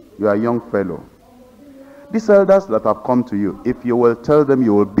 you are a young fellow. These elders that have come to you, if you will tell them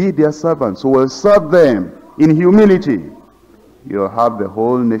you will be their servants, who will serve them in humility, you will have the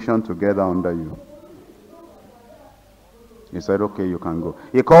whole nation together under you. He said, okay, you can go.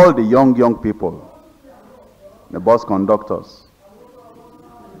 He called the young people, the bus conductors,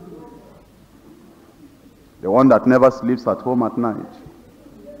 the one that never sleeps at home at night,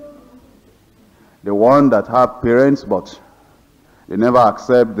 the one that have parents but they never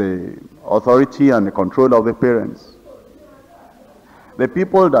accept the authority and the control of the parents, the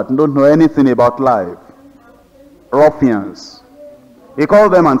people that don't know anything about life, ruffians. He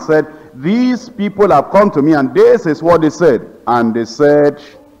called them and said, these people have come to me and this is what they said. And they said,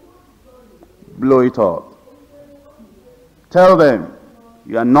 blow it up. Tell them,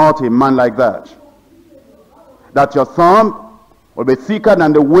 you are not a man like that. That your thumb will be thicker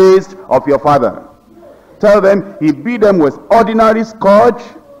than the waist of your father. Tell them, he beat them with ordinary scourge,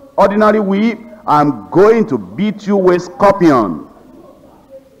 ordinary whip. I'm going to beat you with scorpion.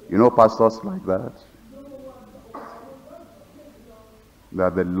 You know pastors like that? They are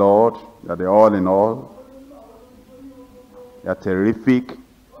the Lord, they are the all in all. They are terrific,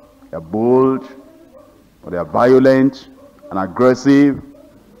 they are bold, but they are violent and aggressive.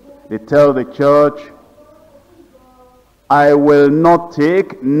 They tell the church, I will not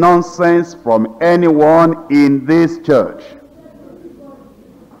take nonsense from anyone in this church.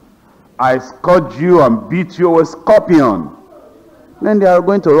 I scourge you and beat you with scorpion. Then they are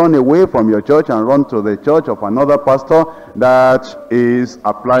going to run away from your church and run to the church of another pastor that is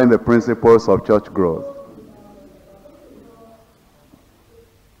applying the principles of church growth.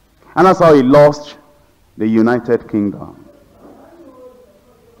 And that's how he lost the United Kingdom.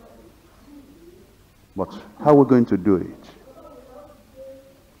 But how are we going to do it?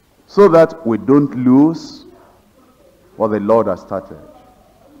 So that we don't lose what the Lord has started.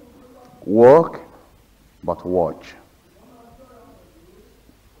 Work, but watch.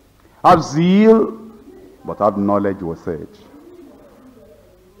 Have zeal, but have knowledge with it.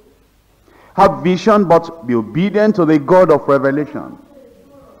 Have vision, but be obedient to the God of revelation.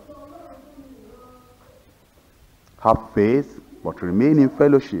 Have faith, but remain in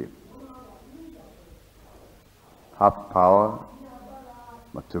fellowship. Have power,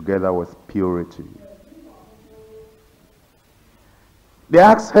 but together with purity. The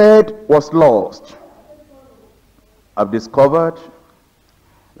axe head was lost. I've discovered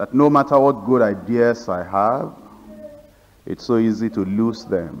that no matter what good ideas I have, it's so easy to lose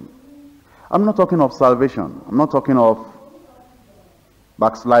them. I'm not talking of salvation. I'm not talking of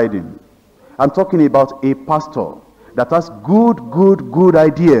backsliding. I'm talking about a pastor that has good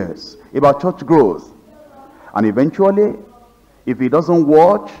ideas about church growth. And eventually, if he doesn't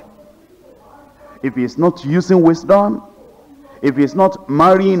watch, if he's not using wisdom, if he's not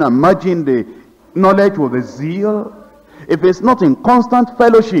marrying and merging the knowledge with the zeal, if he's not in constant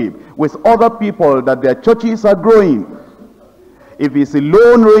fellowship with other people that their churches are growing, if he's a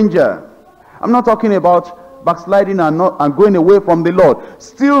lone ranger, I'm not talking about backsliding and going away from the Lord,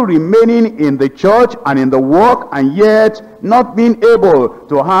 still remaining in the church and in the work, and yet not being able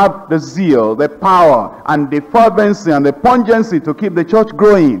to have the zeal, the power, and the fervency and the pungency to keep the church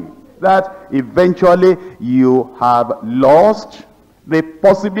growing, that eventually you have lost the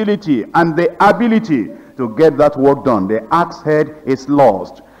possibility and the ability to get that work done. The axe head is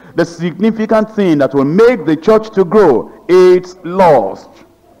lost. The significant thing that will make the church to grow, it's lost.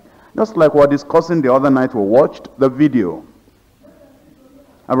 Just like we were discussing the other night, we watched the video.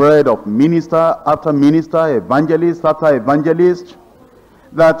 I read of minister after minister, evangelist after evangelist,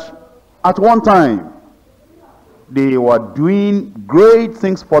 that at one time they were doing great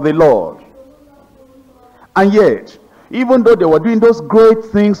things for the Lord. And yet, even though they were doing those great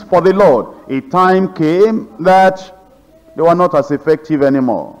things for the Lord, a time came that they were not as effective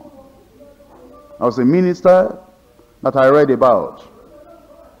anymore. There was a minister that I read about.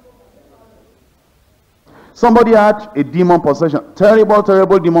 Somebody had a demon possession,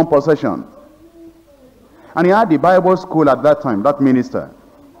 terrible demon possession. And he had the Bible school at that time, that minister.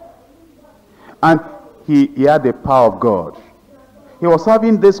 And he had the power of God. He was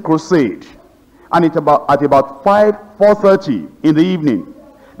having this crusade. And at about 4:30 in the evening,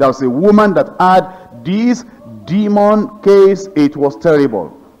 there was a woman that had this demon case. It was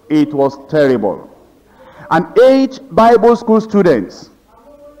terrible. It was terrible. And 8 Bible school students,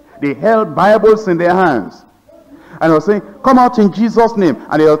 they held Bibles in their hands. And they were saying, come out in Jesus' name.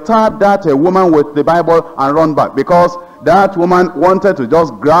 And they'll tap that woman with the Bible and run back. Because that woman wanted to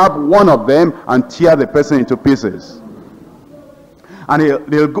just grab one of them and tear the person into pieces. And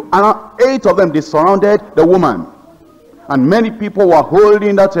they'll go, and 8 of them, they surrounded the woman. And many people were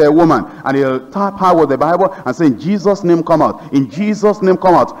holding that woman. And they'll tap her with the Bible and say, in Jesus' name come out. In Jesus' name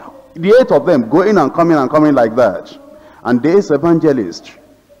come out. The 8 of them going and coming like that. And this evangelist,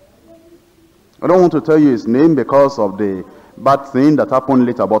 I don't want to tell you his name because of the bad thing that happened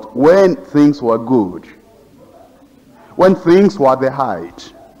later, but when things were good, when things were at the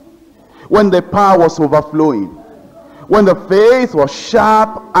height, when the power was overflowing, when the faith was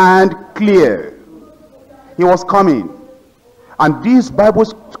sharp and clear, he was coming. And these Bible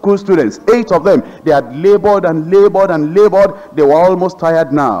school students, 8 of them, they had labored and labored and labored. They were almost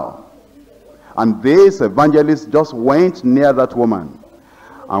tired now. And this evangelist just went near that woman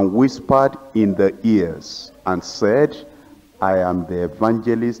and whispered in the ears and said, I am the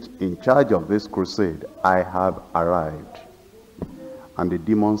evangelist in charge of this crusade. I have arrived. And the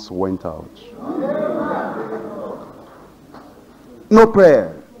demons went out. No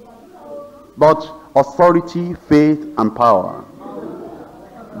prayer, but authority, faith, and power.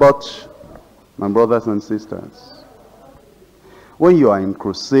 But, my brothers and sisters, when you are in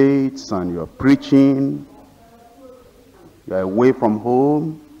crusades and you are preaching, you are away from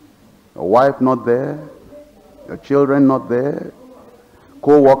home, your wife not there, your children not there,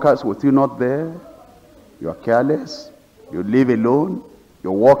 co-workers with you not there, you are careless, you live alone,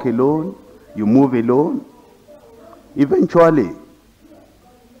 you walk alone, you move alone. Eventually,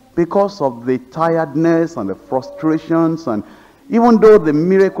 because of the tiredness and the frustrations, and even though the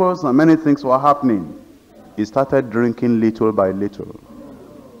miracles and many things were happening, he started drinking little by little.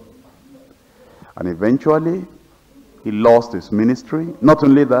 And eventually, he lost his ministry. Not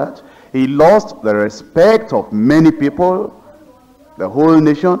only that, he lost the respect of many people, the whole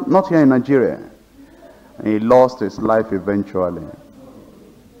nation, not here in Nigeria. And he lost his life eventually.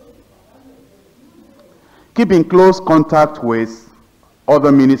 Keep in close contact with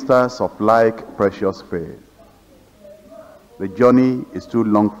other ministers of like precious faith. The journey is too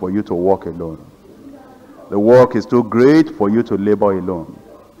long for you to walk alone. The work is too great for you to labor alone.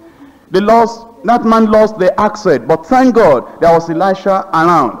 That man lost the axe head, but thank God there was Elisha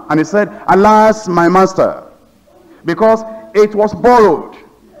around. And he said, alas, my master, because it was borrowed.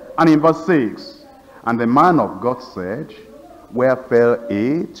 And in verse 6, and the man of God said, where fell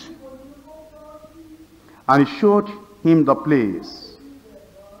it? And he showed him the place.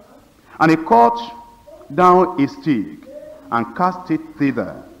 And he cut down a stick and cast it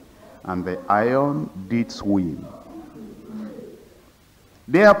thither, and the iron did swim.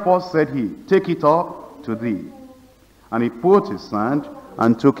 Therefore said he, take it up to thee. And he put his hand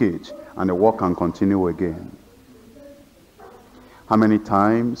and took it, and the work can continue again. How many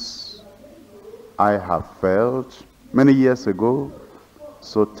times I have felt many years ago,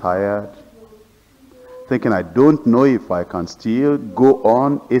 so tired, thinking I don't know if I can still go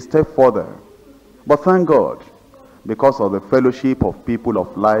on a step further. But thank God, because of the fellowship of people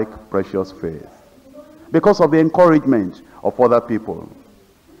of like precious faith, because of the encouragement of other people.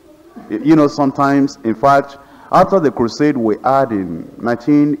 You know, sometimes, in fact, after the crusade we had in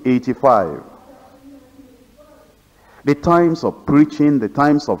 1985, the times of preaching, the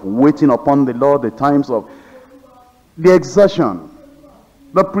times of waiting upon the Lord, the times of the exertion,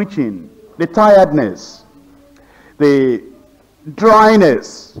 the preaching, the tiredness, the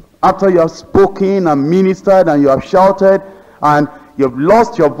dryness, after you have spoken and ministered and you have shouted and you've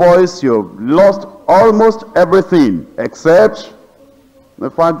lost your voice, you've lost almost everything except the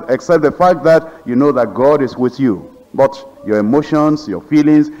fact that you know that God is with you. But your emotions, your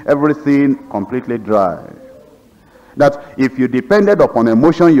feelings, everything completely dry. That if you depended upon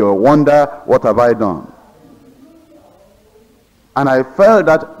emotion, you'll wonder, what have I done? And I felt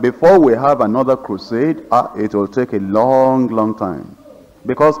that before we have another crusade, it will take a long, long time.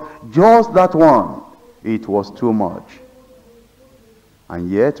 Because just that one, it was too much.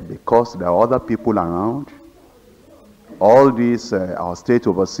 And yet, because there are other people around, all these our state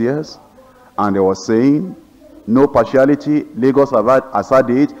overseers, and they were saying, no partiality, Lagos has had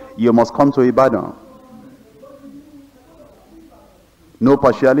it, you must come to Ibadan. No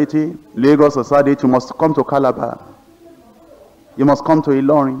partiality, Lagos has had it, you must come to Calabar. You must come to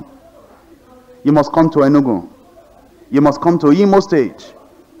Ilorin. You must come to Enugu. You must come to Imo State.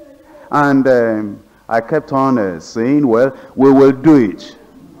 And I kept on saying, well, we will do it.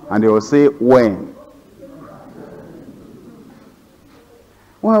 And they will say, when?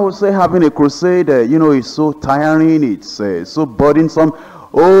 Well, I would say having a crusade, you know, is so tiring, it's so burdensome.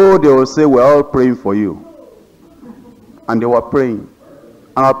 Oh, they will say, we're all praying for you. And they were praying.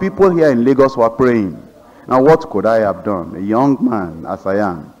 And our people here in Lagos were praying. Now, what could I have done? A young man as I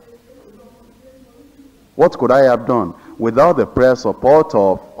am. What could I have done without the prayer support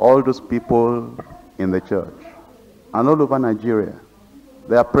of all those people in the church and all over Nigeria?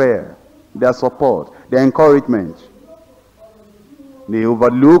 Their prayer, their support, their encouragement. They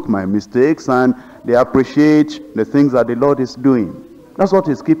overlook my mistakes and they appreciate the things that the Lord is doing. That's what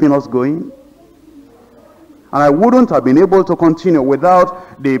is keeping us going. And I wouldn't have been able to continue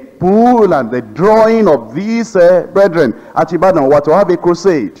without the pull and the drawing of these brethren at Ibadan were to have a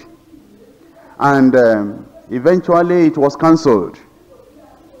crusade. And eventually it was cancelled.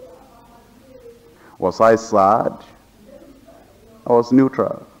 Was I sad? I was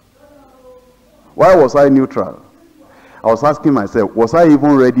neutral. Why was I neutral? I was asking myself, was I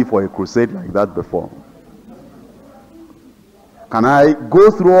even ready for a crusade like that before? Can I go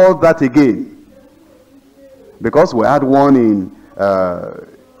through all that again? Because we had one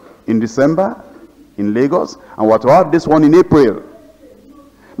in December in Lagos, and we are to have this one in April.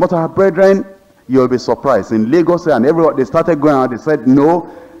 But our brethren, you'll be surprised. In Lagos and everywhere, they started going out. They said,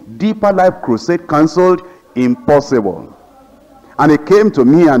 no, Deeper Life Crusade cancelled, impossible. And they came to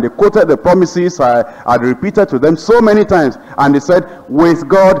me and they quoted the promises I had repeated to them so many times. And they said, with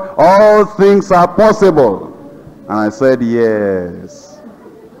God, all things are possible. And I said, yes.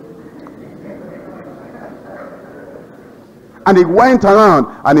 And it went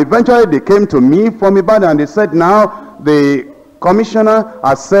around, and eventually they came to me from Ibadan and they said, now the commissioner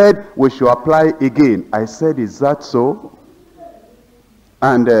has said we should apply again. I said, is that so?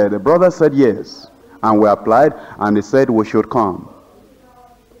 And the brother said yes. And we applied, and they said we should come.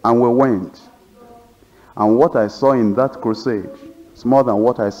 And we went. And what I saw in that crusade is more than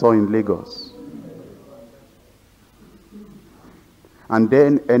what I saw in Lagos. And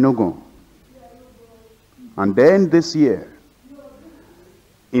then Enugu. And then this year,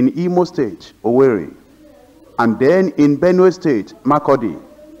 in Imo State, Owerri, and then in Benue State, Makurdi.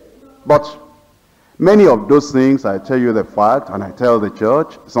 But many of those things, I tell you the fact, and I tell the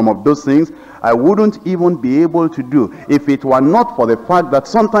church, some of those things I wouldn't even be able to do if it were not for the fact that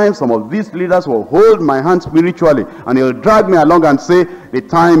sometimes some of these leaders will hold my hand spiritually, and he'll drag me along and say, the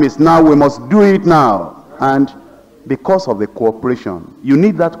time is now, we must do it now. And because of the cooperation, you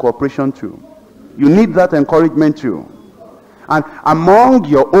need that cooperation too. You need that encouragement too. And among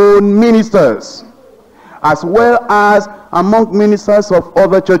your own ministers, as well as among ministers of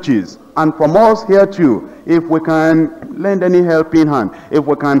other churches, and from us here too, if we can lend any helping hand, if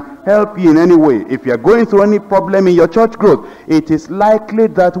we can help you in any way, if you are going through any problem in your church growth, it is likely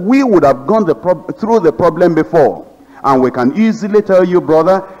that we would have gone through the problem before. And we can easily tell you,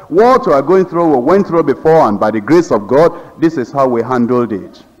 brother, what we are going through, we went through before, and by the grace of God, this is how we handled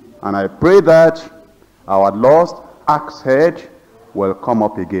it. And I pray that our lost axe head will come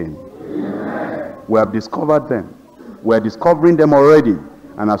up again. Amen. We have discovered them. We're discovering them already.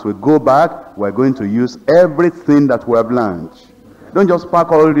 And as we go back, we're going to use everything that we have learned. Don't just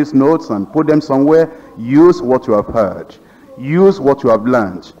pack all these notes and put them somewhere. Use what you have heard. Use what you have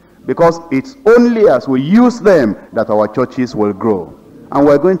learned. Because it's only as we use them that our churches will grow. And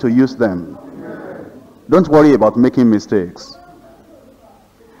we're going to use them. Don't worry about making mistakes.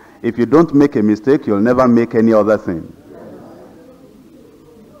 If you don't make a mistake, you'll never make any other thing.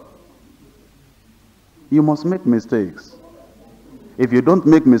 You must make mistakes. If you don't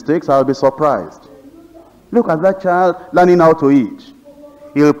make mistakes, I'll be surprised. Look at that child learning how to eat.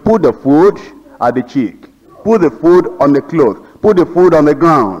 He'll put the food at the cheek, put the food on the cloth, put the food on the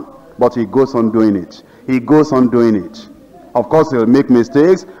ground, but he goes on doing it. He goes on doing it. Of course, he'll make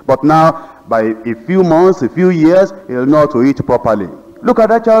mistakes, but now, by a few months, a few years, he'll know how to eat properly. Look at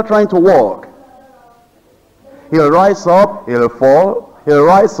that child trying to walk. He'll rise up, he'll fall. He'll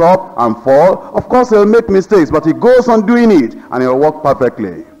rise up and fall. Of course, he'll make mistakes, but he goes on doing it, and he'll walk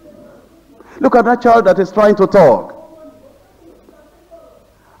perfectly. Look at that child that is trying to talk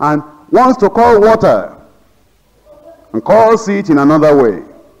and wants to call water and calls it in another way.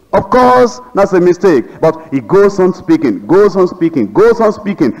 Of course, that's a mistake, but he goes on speaking, goes on speaking, goes on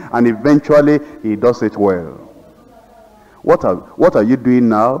speaking, and eventually he does it well. What are you doing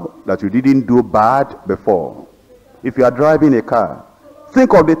now that you didn't do bad before? If you are driving a car,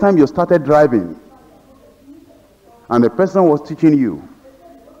 think of the time you started driving and the person was teaching you.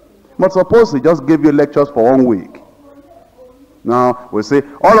 But suppose he just gave you lectures for 1 week. Now we say,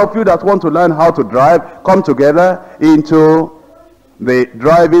 all of you that want to learn how to drive, come together into the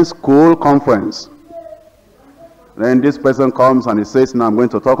driving school conference. Then this person comes and he says, now I'm going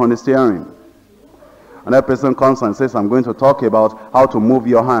to talk on the steering. Another person comes and says, I'm going to talk about how to move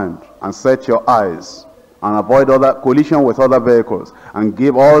your hand and set your eyes and avoid other collision with other vehicles, and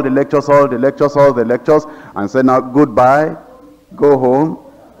give all the lectures, and say, now goodbye, go home,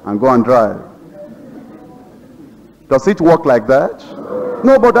 and go and drive. Does it work like that?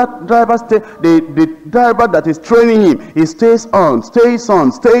 No, but that driver, the driver that is training him, he stays on.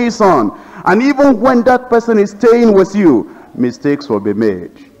 And even when that person is staying with you, mistakes will be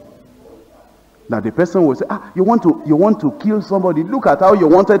made. Now the person will say, you want to kill somebody. Look at how you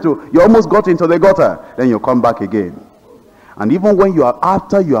wanted to. You almost got into the gutter. Then you come back again. And even when you are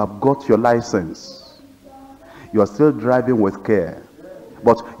after you have got your license, you are still driving with care.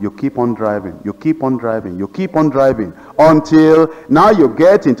 But you keep on driving. You keep on driving. You keep on driving until now you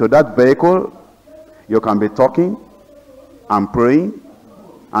get into that vehicle. You can be talking and praying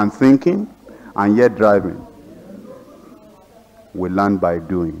and thinking and yet driving. We learn by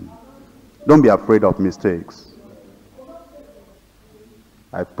doing. Don't be afraid of mistakes.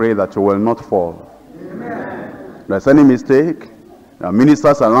 I pray that you will not fall. Amen. If there's any mistake, there are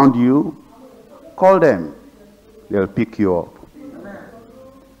ministers around you, call them. They'll pick you up. Amen.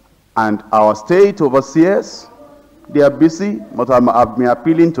 And our state overseers, they are busy, but I've been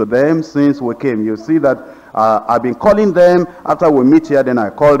appealing to them since we came. You see that I've been calling them after we meet here, then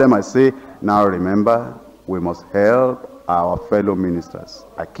I call them, I say, now remember, we must help our fellow ministers.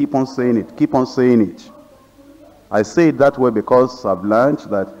 I keep on saying it, keep on saying it. I say it that way because I've learned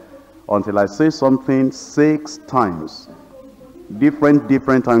that until I say something 6 times,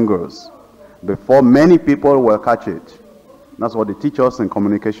 different angles, before many people will catch it. That's what they teach us in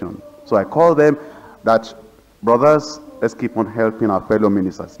communication. So I call them that, brothers, let's keep on helping our fellow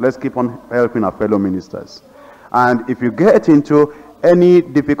ministers. Let's keep on helping our fellow ministers. And if you get into any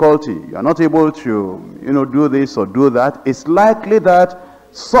difficulty, you are not able to, do this or do that, it's likely that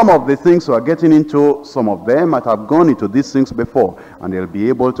some of the things you are getting into, some of them might have gone into these things before, and they'll be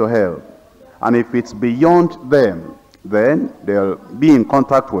able to help. And if it's beyond them, then they'll be in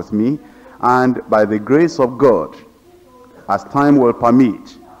contact with me, and by the grace of God, as time will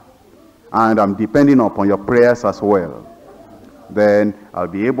permit, and I'm depending upon your prayers as well, then I'll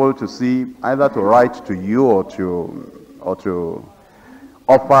be able to see either to write to you or to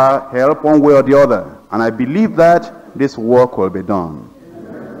offer help one way or the other. And I believe that this work will be done.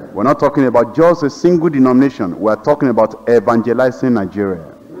 Amen. We're not talking about just a single denomination. We're talking about evangelizing Nigeria.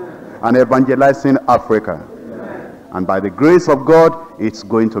 Amen. And evangelizing Africa. Amen. And by the grace of God, it's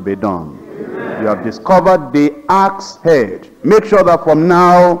going to be done. Amen. You have discovered the axe head. Make sure that from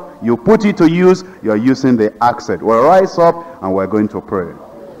now, you put it to use, you're using the axe head. We'll rise up and we're going to pray.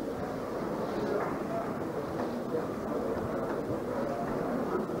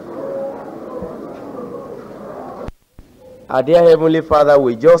 Our dear Heavenly Father,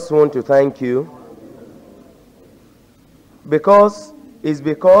 we just want to thank you because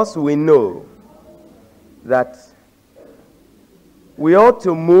we know that we ought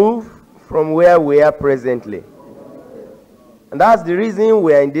to move from where we are presently. And that's the reason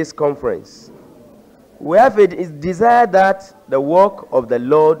we are in this conference. We have a desire that the work of the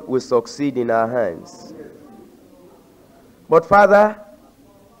Lord will succeed in our hands. But Father,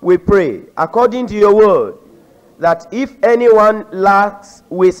 we pray, according to your word, that if anyone lacks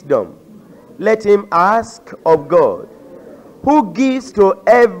wisdom, let him ask of God, who gives to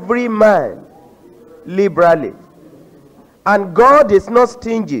every man liberally. And God is not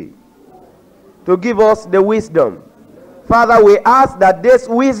stingy to give us the wisdom. Father, we ask that this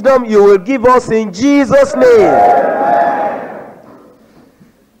wisdom you will give us in Jesus' name.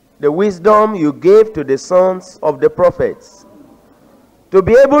 The wisdom you gave to the sons of the prophets, to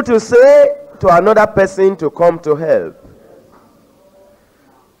be able to say to another person to come to help.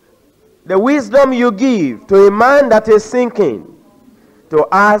 The wisdom you give to a man that is sinking, to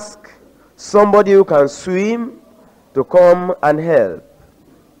ask somebody who can swim to come and help.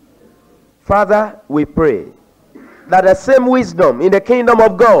 Father, we pray that the same wisdom in the kingdom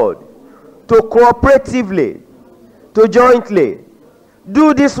of God, to cooperatively, to jointly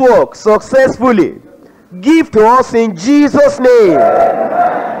do this work successfully, give to us in Jesus' name.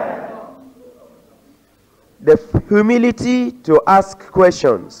 The humility to ask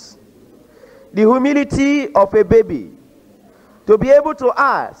questions, the humility of a baby, to be able to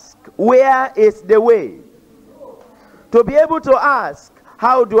ask, where is the way? To be able to ask,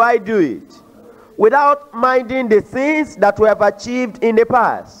 how do I do it? Without minding the things that we have achieved in the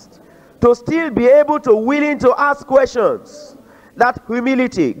past. To still be able to willing to ask questions. That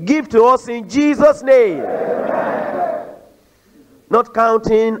humility, give to us in Jesus' name. Not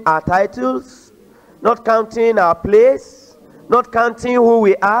counting our titles, not counting our place, not counting who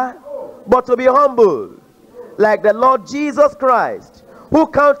we are, but to be humble, like the Lord Jesus Christ, who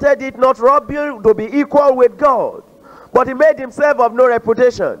counted it not robbery to be equal with God, but he made himself of no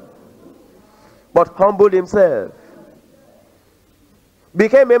reputation, but humbled himself,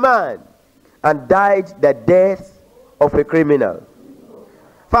 became a man, and died the death of a criminal.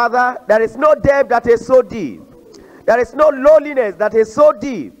 Father, there is no depth that is so deep, there is no lowliness that is so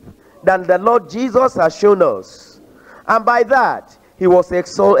deep than the Lord Jesus has shown us. And by that, he was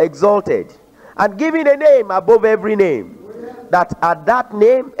exalted and given a name above every name, that at that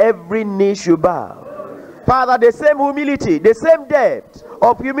name every knee should bow. Father, the same humility, the same depth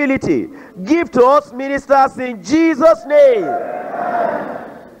of humility, give to us ministers in Jesus' name.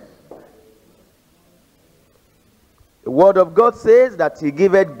 The word of God says that he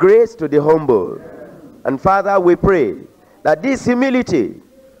giveth grace to the humble. And Father, we pray that this humility,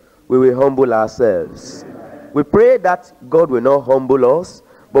 we will humble ourselves. We pray that God will not humble us,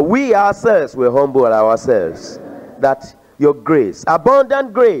 but we ourselves will humble ourselves. That your grace,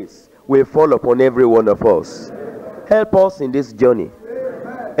 abundant grace, will fall upon every one of us. Help us in this journey.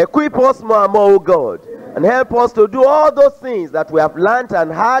 Equip us more and more, O God, and help us to do all those things that we have learned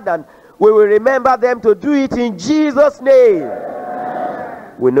and heard, and we will remember them to do it in Jesus' name.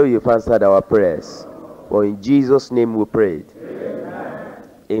 We know you've answered our prayers, for in Jesus' name we prayed.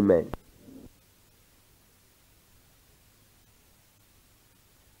 Amen.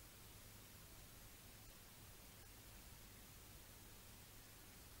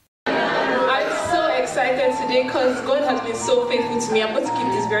 Today, because God has been so faithful to me. I'm going to keep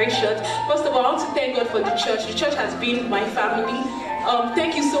this very short. First of all, I want to thank God for the church. The church has been my family.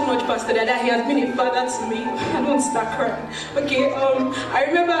 Thank you so much, Pastor Dada. He has been a father to me. I don't start crying. Okay, I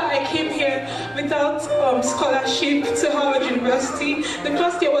remember I came here without scholarship to Howard University. The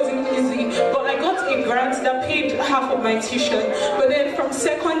first year wasn't easy, but I got a grant that paid half of my tuition. But then from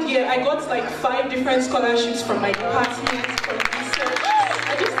second year, I got like 5 different scholarships from my department, from research.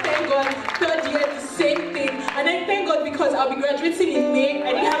 I just thank God. Third year, the same thing. And I thank God because I'll be graduating in May.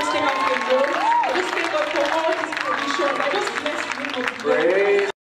 I didn't have to take out a loan. I just thank God for all these provisions. I just bless the name of God.